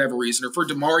Juju for whatever reason, or for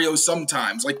DeMario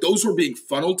sometimes, like those were being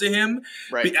funneled to him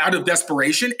out of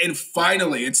desperation. And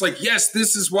finally, it's like, yes,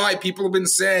 this is why people have been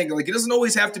saying, like, it doesn't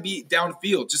always have to be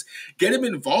downfield. Just get him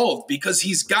involved because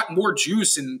he's got more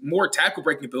juice and more tackle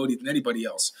breaking ability than anybody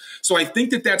else. So I think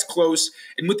that that's close.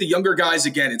 And with the younger guys,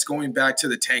 again, it's going back to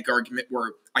the tank argument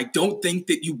where I don't think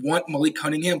that you want Malik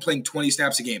Cunningham playing 20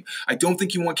 snaps a game. I don't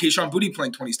think you want Kayshon Boutte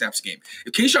playing 20 snaps a game.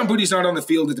 If Kayshon Boutte's not on the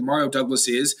field that DeMario Douglas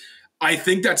is, I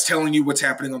think that's telling you what's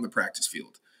happening on the practice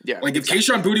field. Yeah, like if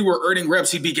Kayshon Boutte were earning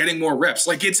reps, he'd be getting more reps.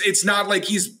 Like it's not like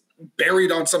he's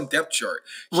buried on some depth chart.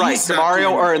 Right.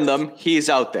 DeMario earned them. He's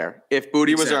out there. If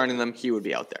Boutte was earning them, he would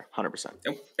be out there 100%.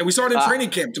 And we saw it in training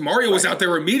camp. DeMario was out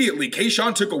there immediately.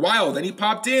 Kayshon took a while. Then he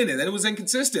popped in and then it was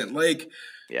inconsistent. Like,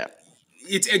 yeah.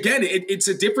 It's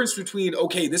a difference between,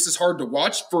 okay, this is hard to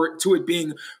watch to it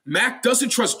being Mac doesn't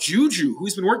trust Juju, who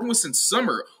he's been working with since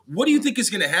summer. What do you think is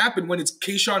going to happen when it's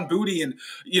Kayshon Boutte and,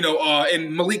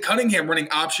 and Malik Cunningham running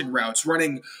option routes,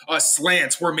 running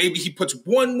slants where maybe he puts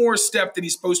one more step than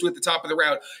he's supposed to at the top of the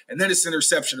route and then it's an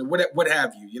interception or what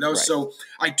have you, Right. So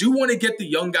I do want to get the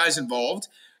young guys involved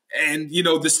and,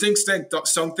 the stink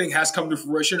something has come to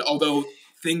fruition, although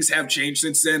things have changed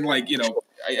since then. Like,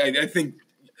 I think –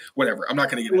 whatever. I'm not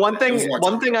going to get into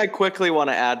one thing I quickly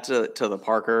want to add to the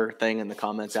Parker thing in the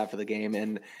comments after the game.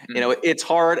 And, it's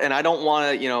hard and I don't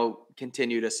want to,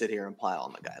 continue to sit here and pile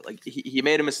on the guy. Like he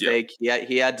made a mistake. Yep.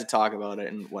 He had to talk about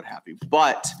it and what have you.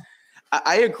 But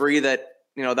I agree that,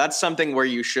 that's something where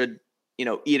you should,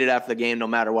 eat it after the game, no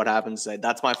matter what happens. Say,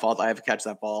 that's my fault. I have to catch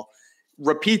that ball.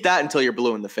 Repeat that until you're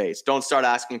blue in the face. Don't start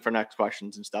asking for next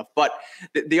questions and stuff. But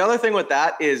the other thing with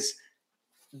that is,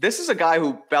 this is a guy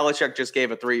who Belichick just gave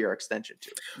a 3-year extension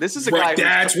to. This is a guy.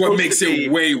 That's what makes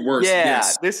it way worse. Yeah,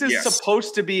 yes. This is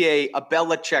supposed to be a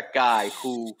Belichick guy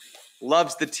who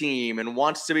loves the team and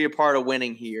wants to be a part of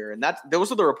winning here. And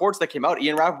those are the reports that came out.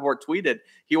 Ian Rappaport tweeted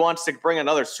he wants to bring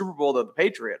another Super Bowl to the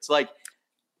Patriots. Like,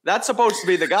 that's supposed to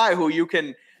be the guy who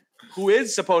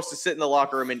is supposed to sit in the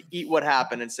locker room and eat what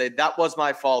happened and say, that was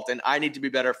my fault and I need to be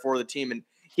better for the team. And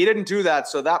he didn't do that,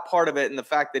 so that part of it and the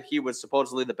fact that he was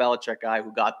supposedly the Belichick guy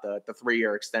who got the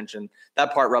 3-year extension,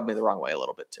 that part rubbed me the wrong way a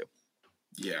little bit too.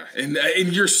 Yeah, and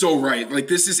you're so right. Like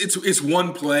it's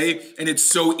one play, and it's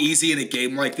so easy in a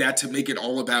game like that to make it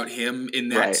all about him in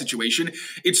that situation.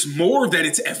 It's more that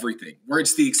it's everything, where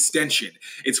it's the extension.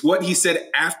 It's what he said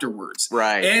afterwards,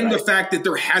 and the fact that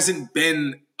there hasn't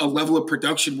been a level of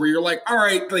production where you're like, all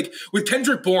right, like with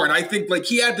Kendrick Bourne, I think like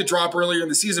he had the drop earlier in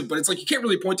the season, but it's like you can't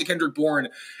really point to Kendrick Bourne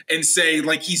and say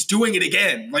like he's doing it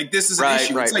again. Like this is an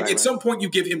issue. It's like at some point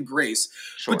you give him grace.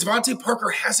 Sure. But Devontae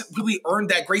Parker hasn't really earned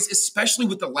that grace, especially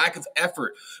with the lack of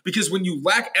effort. Because when you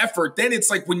lack effort, then it's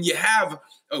like when you have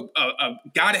a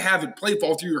gotta have it play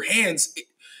fall through your hands,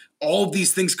 all of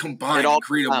these things combine and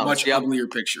create a much uglier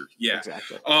picture. Yeah.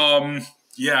 Exactly.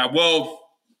 Yeah, well,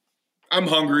 I'm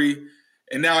hungry.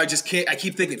 And now I just can't. I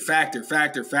keep thinking factor.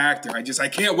 I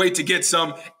can't wait to get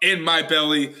some in my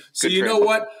belly. So you know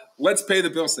what? Let's pay the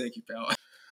bills. Thank you, pal.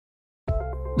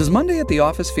 Does Monday at the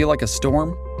office feel like a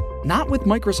storm? Not with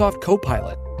Microsoft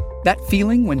Copilot. That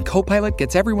feeling when Copilot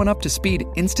gets everyone up to speed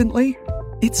instantly?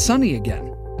 It's sunny again.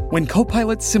 When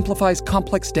Copilot simplifies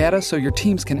complex data so your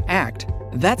teams can act,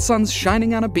 that sun's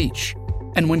shining on a beach.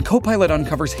 And when Copilot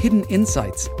uncovers hidden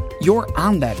insights, you're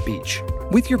on that beach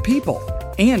with your people.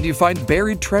 And you find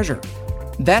buried treasure.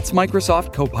 That's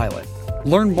Microsoft Copilot.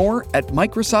 Learn more at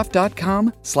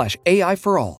Microsoft.com/AI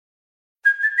for all.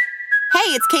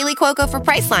 Hey, it's Kaylee Cuoco for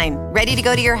Priceline. Ready to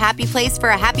go to your happy place for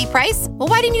a happy price? Well,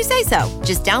 why didn't you say so?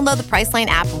 Just download the Priceline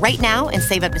app right now and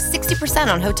save up to 60%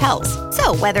 on hotels.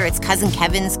 So whether it's Cousin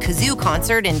Kevin's Kazoo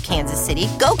Concert in Kansas City,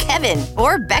 go Kevin,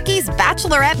 or Becky's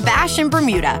Bachelorette Bash in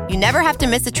Bermuda, you never have to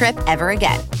miss a trip ever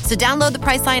again. So download the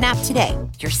Priceline app today.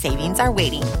 Your savings are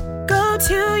waiting. Go to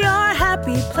your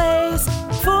happy place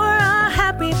for a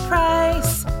happy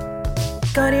price.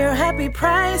 Go to your happy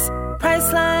price,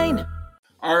 Priceline.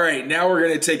 All right, now we're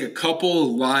going to take a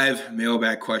couple live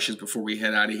mailbag questions before we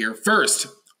head out of here. First,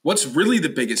 what's really the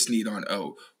biggest need on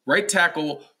O? Right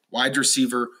tackle, wide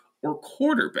receiver, or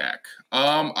quarterback?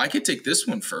 I could take this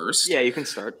one first. Yeah, you can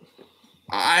start.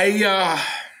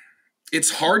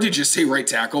 It's hard to just say right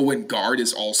tackle when guard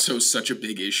is also such a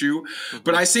big issue.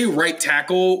 But I say right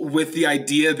tackle with the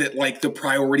idea that, like, the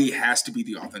priority has to be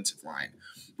the offensive line.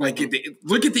 Like,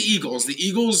 look at the Eagles. The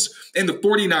Eagles and the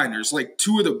 49ers, like,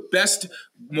 two of the best,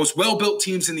 most well-built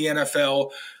teams in the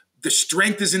NFL. The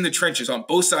strength is in the trenches on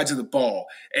both sides of the ball.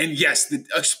 And, yes, the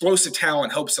explosive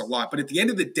talent helps a lot. But at the end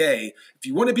of the day, if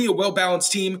you want to be a well-balanced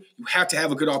team, you have to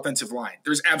have a good offensive line.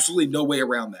 There's absolutely no way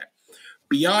around that.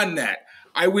 Beyond that,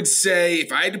 I would say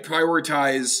if I had to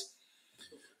prioritize,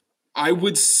 I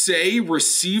would say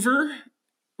receiver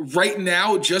right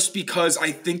now, just because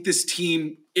I think this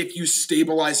team, if you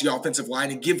stabilize the offensive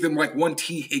line and give them like one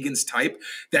T. Higgins type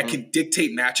that can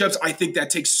dictate matchups, I think that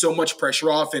takes so much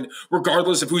pressure off. And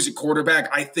regardless of who's at quarterback,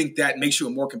 I think that makes you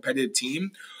a more competitive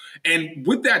team. And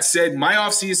with that said, my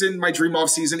dream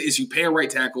offseason is you pay a right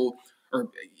tackle or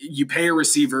you pay a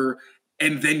receiver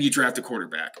and then you draft a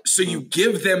quarterback. So you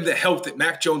give them the help that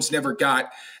Mac Jones never got,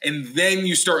 and then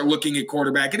you start looking at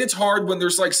quarterback. And it's hard when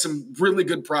there's like some really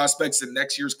good prospects and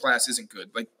next year's class isn't good.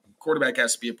 Like quarterback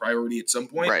has to be a priority at some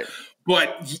point. Right.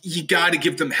 But you got to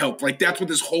give them help. Like that's what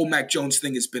this whole Mac Jones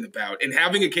thing has been about. And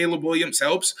having a Caleb Williams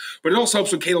helps, but it also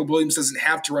helps when Caleb Williams doesn't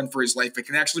have to run for his life. It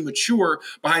can actually mature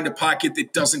behind a pocket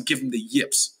that doesn't give him the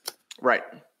yips. Right.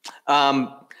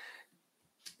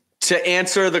 To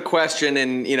answer the question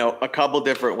in, a couple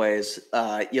different ways,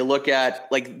 you look at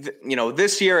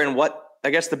this year and what I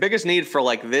guess the biggest need for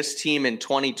like this team in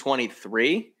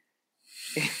 2023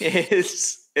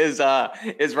 is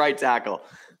right tackle.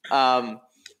 At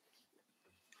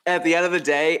the end of the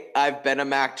day, I've been a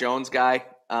Mac Jones guy.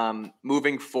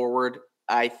 Moving forward,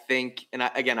 I think,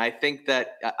 I think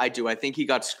that I do. I think he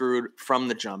got screwed from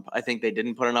the jump. I think they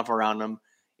didn't put enough around him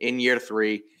in year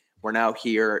 3. We're now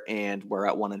here and we're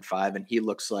at 1-5, and he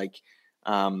looks like,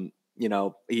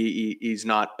 he's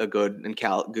not a good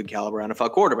caliber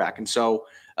NFL quarterback. And so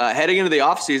heading into the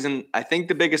offseason, I think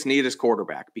the biggest need is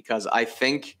quarterback, because I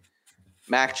think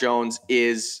Mac Jones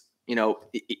is,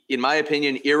 in my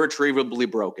opinion, irretrievably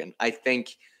broken. I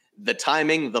think the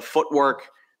timing, the footwork,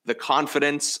 the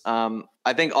confidence, I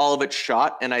think all of it's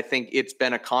shot. And I think it's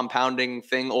been a compounding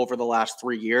thing over the last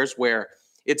 3 years where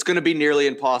it's going to be nearly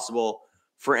impossible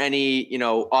for any,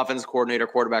 offensive coordinator,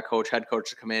 quarterback coach, head coach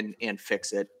to come in and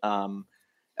fix it.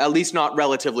 At least not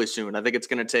relatively soon. I think it's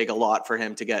going to take a lot for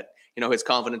him to get, his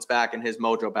confidence back and his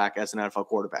mojo back as an NFL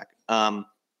quarterback.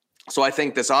 So I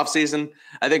think this offseason,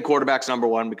 I think quarterback's number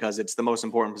one because it's the most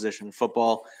important position in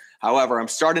football. However, I'm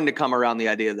starting to come around the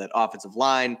idea that offensive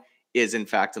line is in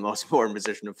fact the most important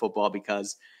position in football,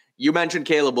 because you mentioned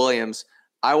Caleb Williams.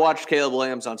 I watched Caleb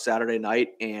Williams on Saturday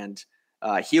night, and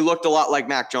he looked a lot like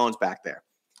Mac Jones back there.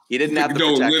 He didn't have the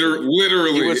protection.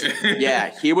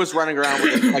 Literally. He was running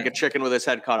around like a chicken with his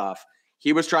head cut off.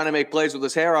 He was trying to make plays with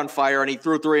his hair on fire, and he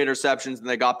threw 3 interceptions, and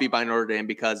they got beat by Notre Dame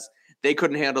because they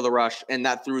couldn't handle the rush, and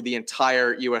that threw the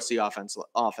entire USC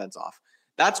offense off.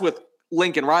 That's with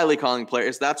Lincoln Riley calling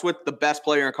players. That's with the best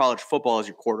player in college football as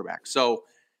your quarterback. So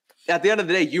at the end of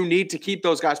the day, you need to keep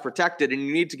those guys protected, and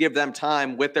you need to give them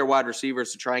time with their wide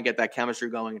receivers to try and get that chemistry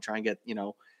going and try and get,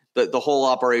 the whole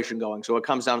operation going. So it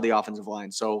comes down to the offensive line.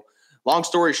 So long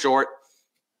story short,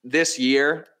 this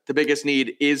year, the biggest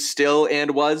need is still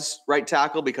and was right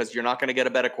tackle, because you're not going to get a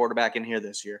better quarterback in here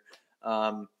this year.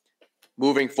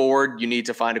 Moving forward, you need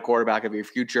to find a quarterback of your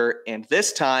future. And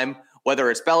this time, whether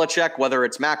it's Belichick, whether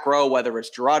it's Matt Groh, whether it's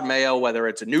Gerard Mayo, whether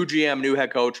it's a new GM, new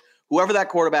head coach, whoever that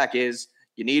quarterback is,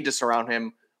 you need to surround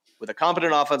him with a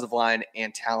competent offensive line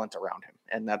and talent around him.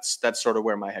 And that's sort of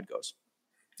where my head goes.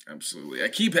 Absolutely. I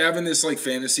keep having this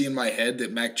fantasy in my head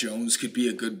that Mac Jones could be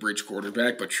a good bridge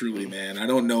quarterback, but truly, man, I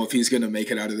don't know if he's going to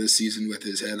make it out of this season with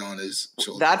his head on his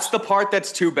shoulders. That's the part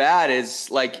that's too bad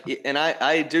is and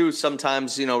I do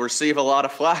sometimes, receive a lot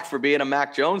of flack for being a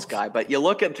Mac Jones guy, but you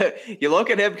look at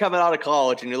him coming out of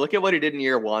college and you look at what he did in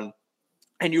year one,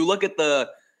 and you look at the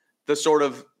sort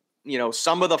of,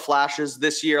 some of the flashes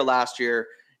this year, last year,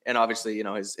 and obviously,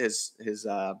 his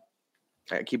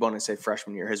I keep wanting to say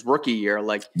freshman year, his rookie year,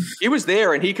 he was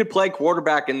there and he could play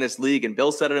quarterback in this league, and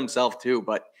Bill said it himself too,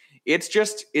 but it's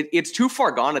just, it's too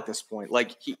far gone at this point.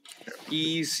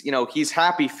 He's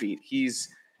happy feet. He's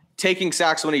taking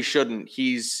sacks when he shouldn't.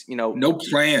 He's, no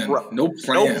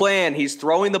plan. He's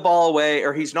throwing the ball away,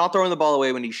 or he's not throwing the ball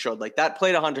away when he should. That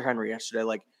play to Hunter Henry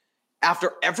yesterday,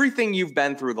 after everything you've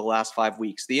been through the last 5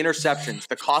 weeks, the interceptions,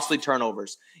 the costly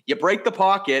turnovers, you break the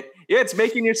pocket. Yeah, it's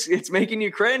making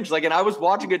you cringe. And I was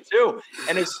watching it too.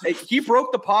 And he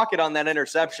broke the pocket on that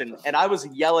interception. And I was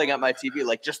yelling at my TV,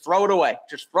 just throw it away.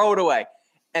 Just throw it away.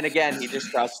 And again, he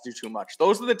just tries to do too much.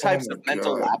 Those are the types of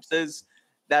mental lapses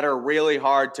that are really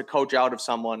hard to coach out of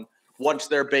someone once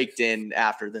they're baked in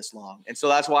after this long. And so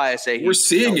that's why I say we're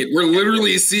seeing it. We're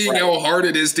literally seeing how hard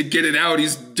it is to get it out.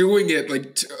 He's doing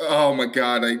it oh my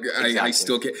God. I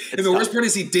still can't. And the worst part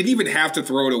is he didn't even have to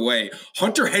throw it away.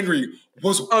 Hunter Henry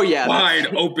was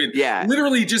wide open. Yeah.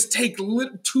 Literally just take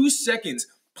 2 seconds,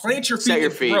 plant your feet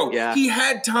and throw. Yeah. He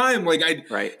had time.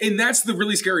 Right. And that's the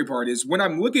really scary part is when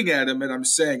I'm looking at him and I'm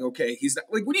saying, okay, he's not,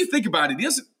 when you think about it, he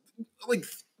doesn't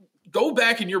go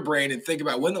back in your brain and think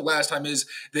about when the last time is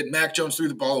that Mac Jones threw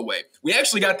the ball away. We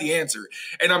actually got the answer.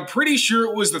 And I'm pretty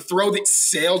sure it was the throw that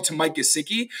sailed to Mike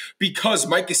Gesicki, because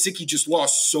Mike Gesicki just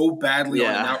lost so badly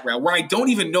on an out route, where I don't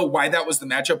even know why that was the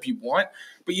matchup you want.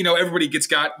 But, everybody gets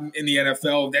got in the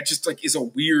NFL. That just is a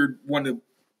weird one to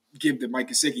give to Mike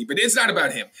Gesicki. But it's not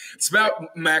about him. It's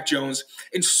about Mac Jones.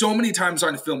 And so many times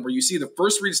on film where you see the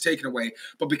first read is taken away,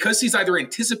 but because he's either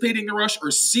anticipating the rush or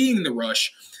seeing the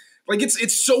rush,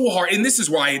 it's so hard. And this is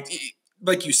why,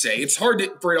 like you say, it's hard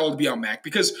for it all to be on Mac,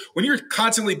 because when you're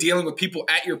constantly dealing with people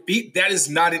at your feet, that is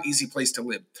not an easy place to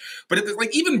live. But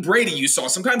even Brady, you saw,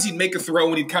 sometimes he'd make a throw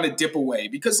and he'd kind of dip away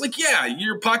because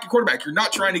you're a pocket quarterback. You're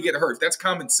not trying to get hurt. That's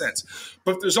common sense.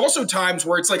 But there's also times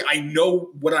where it's I know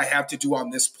what I have to do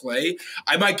on this play.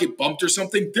 I might get bumped or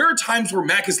something. There are times where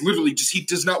Mac is literally he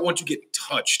does not want to get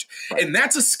touched. Right. And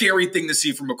that's a scary thing to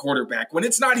see from a quarterback when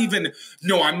it's not even,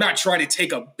 no, I'm not trying to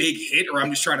take a big hit or I'm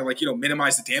just trying to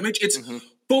minimize the damage. It's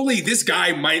fully, this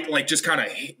guy might just kind of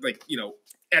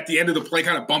at the end of the play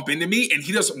kind of bump into me, and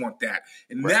he doesn't want that.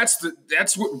 And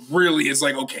that's what really is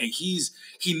okay, he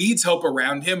needs help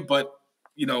around him, but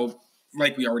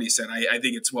like we already said, I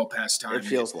think it's well past time. It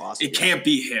feels lost. It can't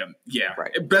be him. Yeah.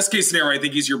 Right. Best case scenario, I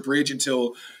think he's your bridge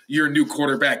until your new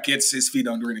quarterback gets his feet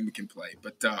under it and he can play.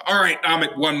 But all right,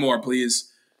 Amit, one more,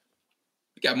 please.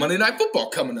 We got Monday Night Football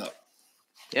coming up.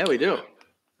 Yeah, we do.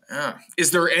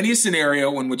 Is there any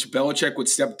scenario in which Belichick would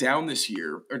step down this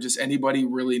year, or does anybody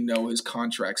really know his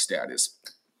contract status?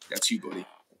 That's you, buddy.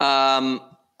 I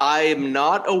am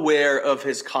not aware of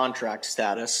his contract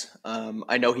status.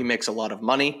 I know he makes a lot of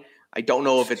money. I don't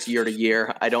know if it's year to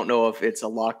year. I don't know if it's a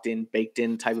locked in, baked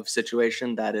in type of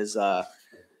situation. That is,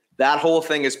 that whole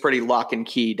thing is pretty lock and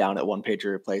key down at One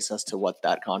Patriot Place as to what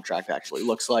that contract actually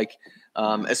looks like.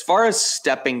 As far as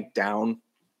stepping down,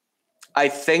 I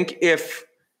think if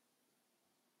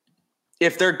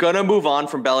they're going to move on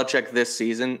from Belichick this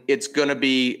season, it's going to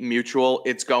be mutual.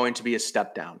 It's going to be a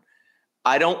step down.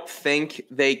 I don't think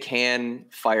they can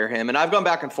fire him. And I've gone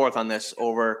back and forth on this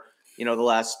over, the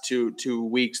last 2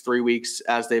 weeks, 3 weeks,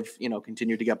 as they've,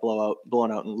 continued to get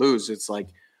blown out and lose. It's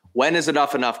when is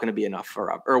enough going to be enough for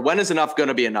Robert, or when is enough going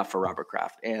to be enough for Robert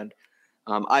Kraft? And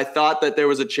I thought that there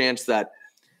was a chance that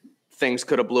things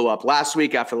could have blew up last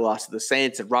week after the loss to the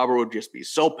Saints, and Robert would just be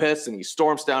so pissed, and he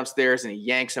storms downstairs and he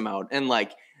yanks him out. And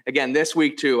like, again, this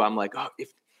week too, I'm like, oh,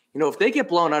 if they get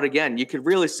blown out again, you could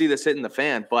really see this hitting the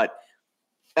fan. But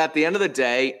at the end of the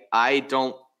day,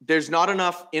 there's not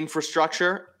enough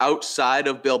infrastructure outside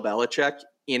of Bill Belichick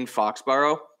in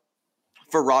Foxborough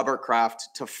for Robert Kraft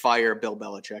to fire Bill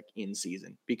Belichick in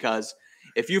season. Because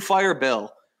if you fire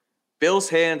Bill's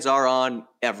hands are on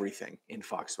everything in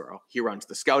Foxborough. He runs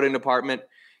the scouting department.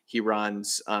 He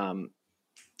runs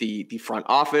the front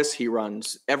office. He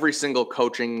runs every single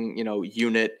coaching,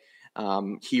 unit.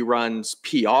 He runs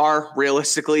PR,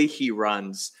 realistically. He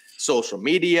runs social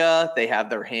media. They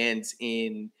have their hands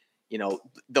in,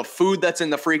 the food that's in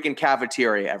the freaking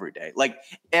cafeteria every day. Like,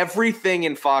 everything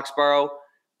in Foxborough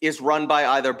is run by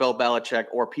either Bill Belichick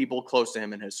or people close to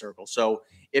him in his circle. So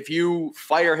if you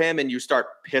fire him and you start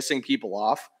pissing people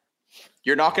off,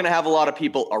 you're not going to have a lot of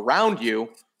people around you,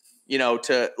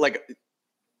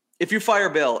 if you fire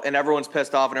Bill and everyone's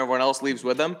pissed off and everyone else leaves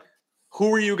with him,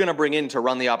 who are you going to bring in to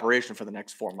run the operation for the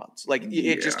next 4 months? Like,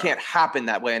 it just can't happen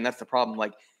that way. And that's the problem.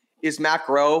 Like, is Matt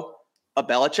Groh a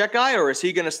Belichick guy, or is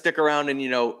he going to stick around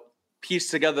and, piece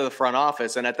together the front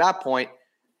office? And at that point,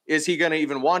 is he going to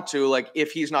even want to, like,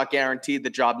 if he's not guaranteed the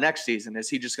job next season, is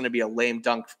he just going to be a lame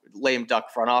duck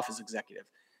front office executive?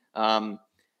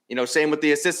 Same with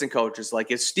the assistant coaches.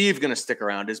 Like, is Steve going to stick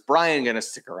around? Is Brian going to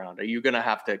stick around? Are you going to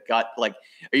have to are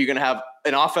you going to have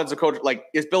an offensive coach? Like,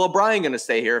 is Bill O'Brien going to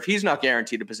stay here if he's not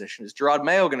guaranteed a position? Is Gerard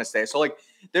Mayo going to stay? So, like,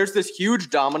 there's this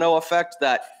huge domino effect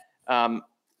that,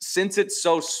 since it's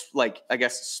so, like, I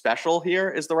guess special here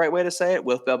is the right way to say it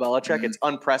with Bill Belichick, it's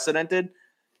unprecedented.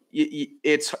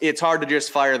 It's hard to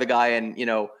just fire the guy and,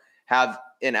 have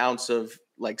an ounce of,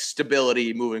 like,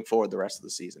 stability moving forward the rest of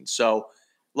the season. So,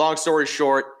 long story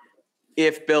short,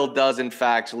 if Bill does in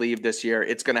fact leave this year,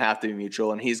 it's going to have to be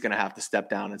mutual, and he's going to have to step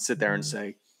down and sit there and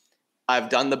say, I've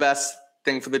done the best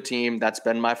thing for the team. That's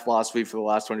been my philosophy for the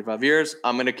last 25 years.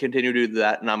 I'm going to continue to do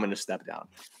that, and I'm going to step down.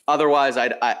 Otherwise,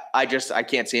 I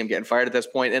can't see him getting fired at this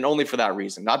point, and only for that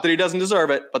reason. Not that he doesn't deserve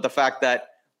it, but the fact that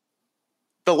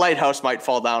the lighthouse might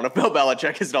fall down if Bill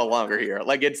Belichick is no longer here.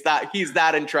 Like, he's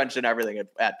that entrenched in everything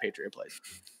at Patriot Place.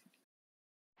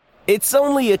 It's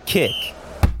only a kick,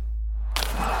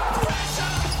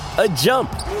 a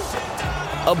jump,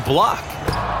 a block.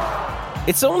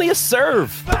 It's only a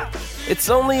serve. It's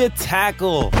only a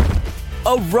tackle,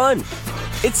 a run.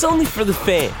 It's only for the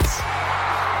fans.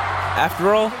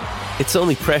 After all, it's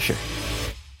only pressure.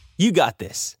 You got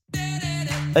this.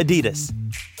 Adidas.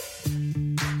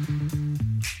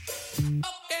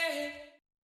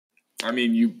 I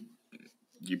mean,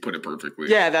 you put it perfectly.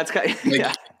 Yeah, that's kind of,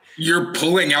 like, you're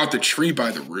pulling out the tree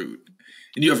by the root,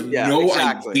 and you have no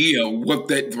idea what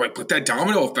that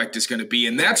domino effect is going to be.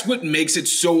 And that's what makes it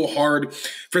so hard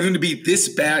for them to be this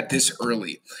bad this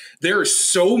early. There are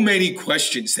so many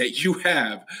questions that you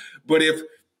have, but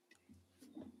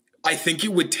I think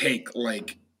it would take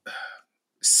like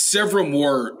several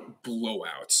more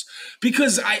blowouts,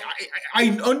 because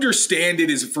I understand it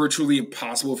is virtually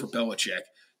impossible for Belichick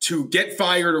to get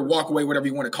fired or walk away, whatever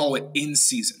you want to call it, in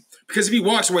season. Because if he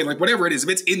walks away, like, whatever it is, if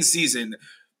it's in season,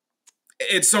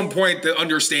 at some point the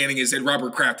understanding is that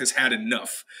Robert Kraft has had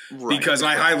enough. Right. Because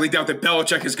I highly doubt that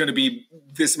Belichick is going to be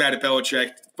this mad at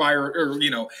Belichick, fire, or,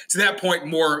 to that point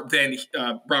more than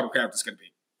Robert Kraft is going to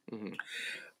be. Mm-hmm.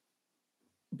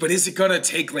 But is it going to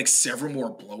take like several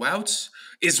more blowouts?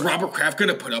 Is Robert Kraft going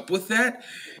to put up with that?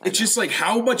 It's just like,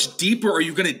 how much deeper are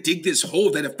you going to dig this hole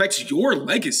that affects your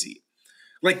legacy?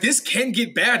 Like, this can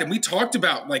get bad. And we talked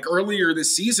about, like, earlier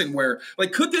this season where,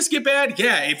 like, could this get bad?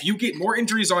 Yeah, if you get more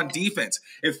injuries on defense,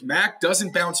 if Mac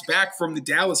doesn't bounce back from the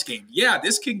Dallas game, yeah,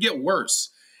 this can get worse.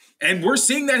 And we're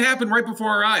seeing that happen right before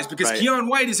our eyes, because Keon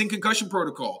White is in concussion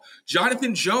protocol.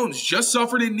 Jonathan Jones just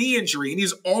suffered a knee injury, and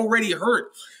he's already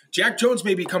hurt. Jack Jones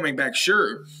may be coming back,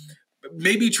 sure.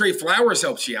 Maybe Trey Flowers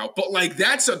helps you out. But, like,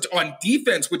 that's on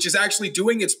defense, which is actually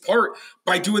doing its part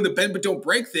by doing the bend but don't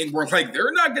break thing, where, like,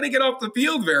 they're not going to get off the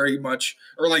field very much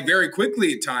or, like, very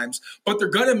quickly at times, but they're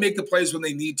going to make the plays when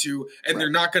they need to, and they're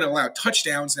not going to allow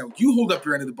touchdowns. Now, you hold up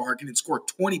your end of the bargain and score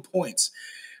 20 points.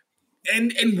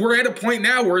 And we're at a point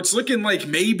now where it's looking like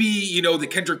maybe, the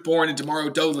Kendrick Bourne and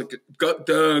DeMario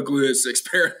Douglas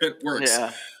experiment works.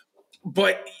 Yeah.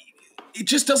 But it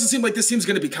just doesn't seem like this team's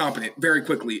going to be competent very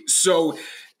quickly. So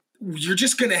you're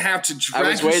just going to have to drag yourself. I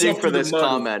was waiting for this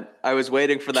comment. I was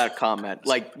waiting for that comment.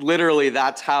 Like, literally,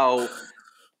 that's how,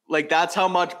 Like, that's how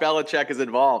much Belichick is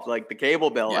involved. Like, the cable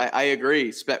bill. Yeah. I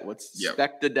agree. Spec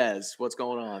the Des. What's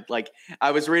going on? Like,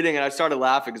 I was reading and I started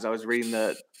laughing because I was reading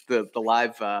the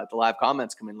live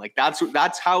comments come in. Like,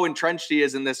 that's how entrenched he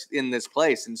is in this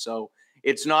place. And so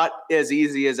it's not as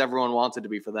easy as everyone wants it to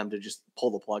be for them to just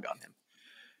pull the plug on him.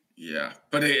 Yeah,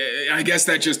 but I guess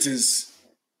that just is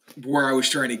where I was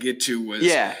trying to get to was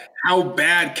how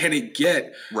bad can it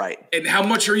get? Right. And how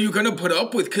much are you going to put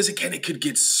up with? Because, again, it could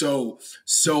get so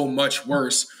much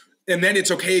worse. And then it's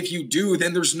okay if you do,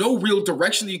 then there's no real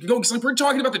direction that you can go. Because like we're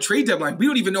talking about the trade deadline. We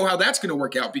don't even know how that's going to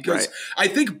work out because I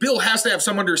think Bill has to have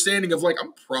some understanding of like,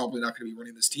 I'm probably not going to be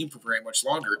running this team for very much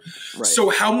longer. Right.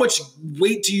 So how much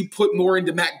weight do you put more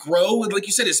into Matt Groh? And like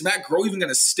you said, is Matt Groh even going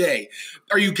to stay?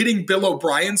 Are you getting Bill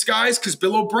O'Brien's guys? Because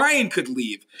Bill O'Brien could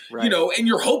leave, and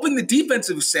you're hoping the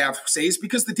defensive staff stays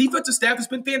because the defensive staff has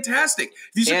been fantastic.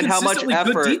 These are consistently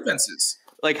good defenses.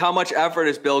 Like, how much effort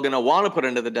is Bill going to want to put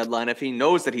into the deadline if he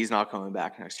knows that he's not coming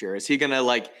back next year? Is he going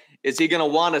to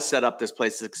want to set up this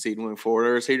place to succeed moving forward?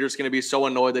 Or is he just going to be so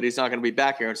annoyed that he's not going to be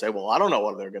back here and say, well, I don't know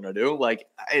what they're going to do? Like,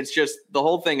 it's just, the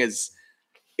whole thing is,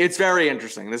 it's very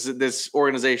interesting. This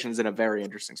organization's in a very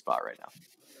interesting spot right now.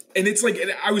 And it's like,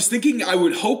 and I was thinking I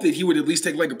would hope that he would at least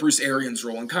take like a Bruce Arians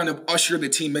role and kind of usher the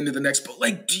team into the next. But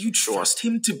like, do you trust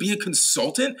him to be a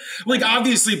consultant? Like,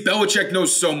 obviously Belichick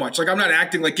knows so much. Like, I'm not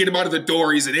acting like get him out of the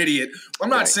door, he's an idiot. I'm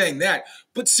not saying that.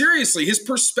 But seriously, his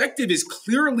perspective is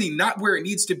clearly not where it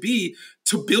needs to be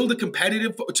to build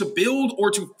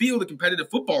or to field a competitive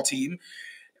football team.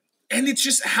 And it's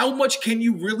just how much can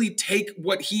you really take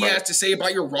what he has to say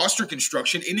about your roster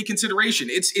construction into consideration?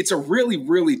 It's a really,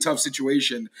 really tough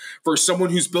situation for someone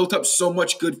who's built up so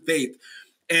much good faith.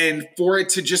 And for it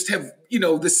to just have,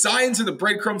 the signs and the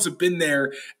breadcrumbs have been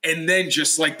there, and then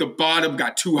just like the bottom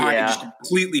got too high and just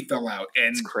completely fell out. And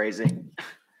it's crazy.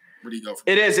 Where do you go from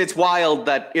there? It is. It's wild.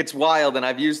 And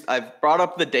I've brought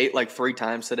up the date like 3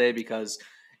 times today because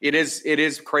it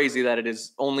is crazy that it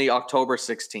is only October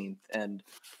 16th and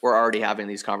we're already having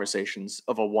these conversations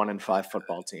of a 1-5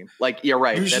 football team. Like, you're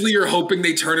right. Usually you're hoping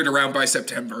they turn it around by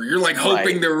September. You're like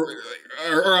hoping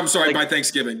by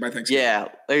Thanksgiving. Yeah.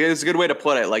 Like, it's a good way to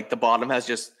put it. Like, the bottom has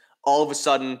just all of a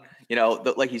sudden,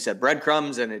 like you said,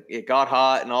 breadcrumbs, and it got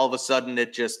hot, and all of a sudden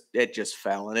it just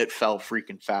fell, and it fell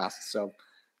freaking fast. So,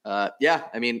 I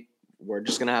mean, we're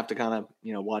just going to have to kind of,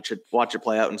 watch it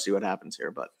play out and see what happens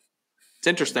here. But it's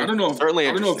interesting. I don't know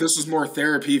if this is more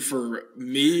therapy for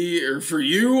me or for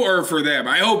you or for them.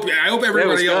 I hope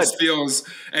everybody else feels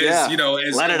as as a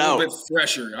little bit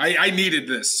fresher. I needed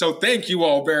this. So thank you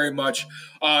all very much.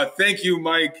 Thank you,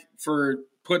 Mike, for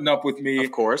putting up with me.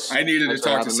 Of course. I needed to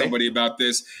talk to somebody about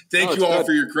this. Thank you all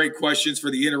for your great questions,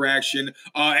 for the interaction.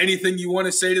 Anything you want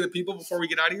to say to the people before we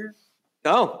get out of here?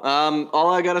 No,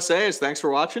 all I got to say is thanks for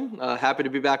watching. Happy to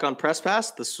be back on Press Pass.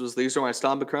 These are my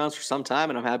stomping grounds for some time,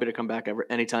 and I'm happy to come back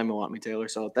anytime you want me, Taylor.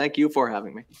 So thank you for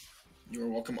having me. You're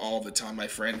welcome all the time, my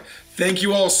friend. Thank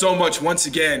you all so much once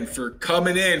again for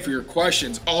coming in, for your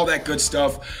questions, all that good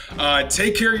stuff.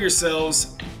 Take care of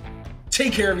yourselves.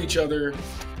 Take care of each other.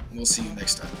 And we'll see you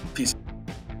next time. Peace.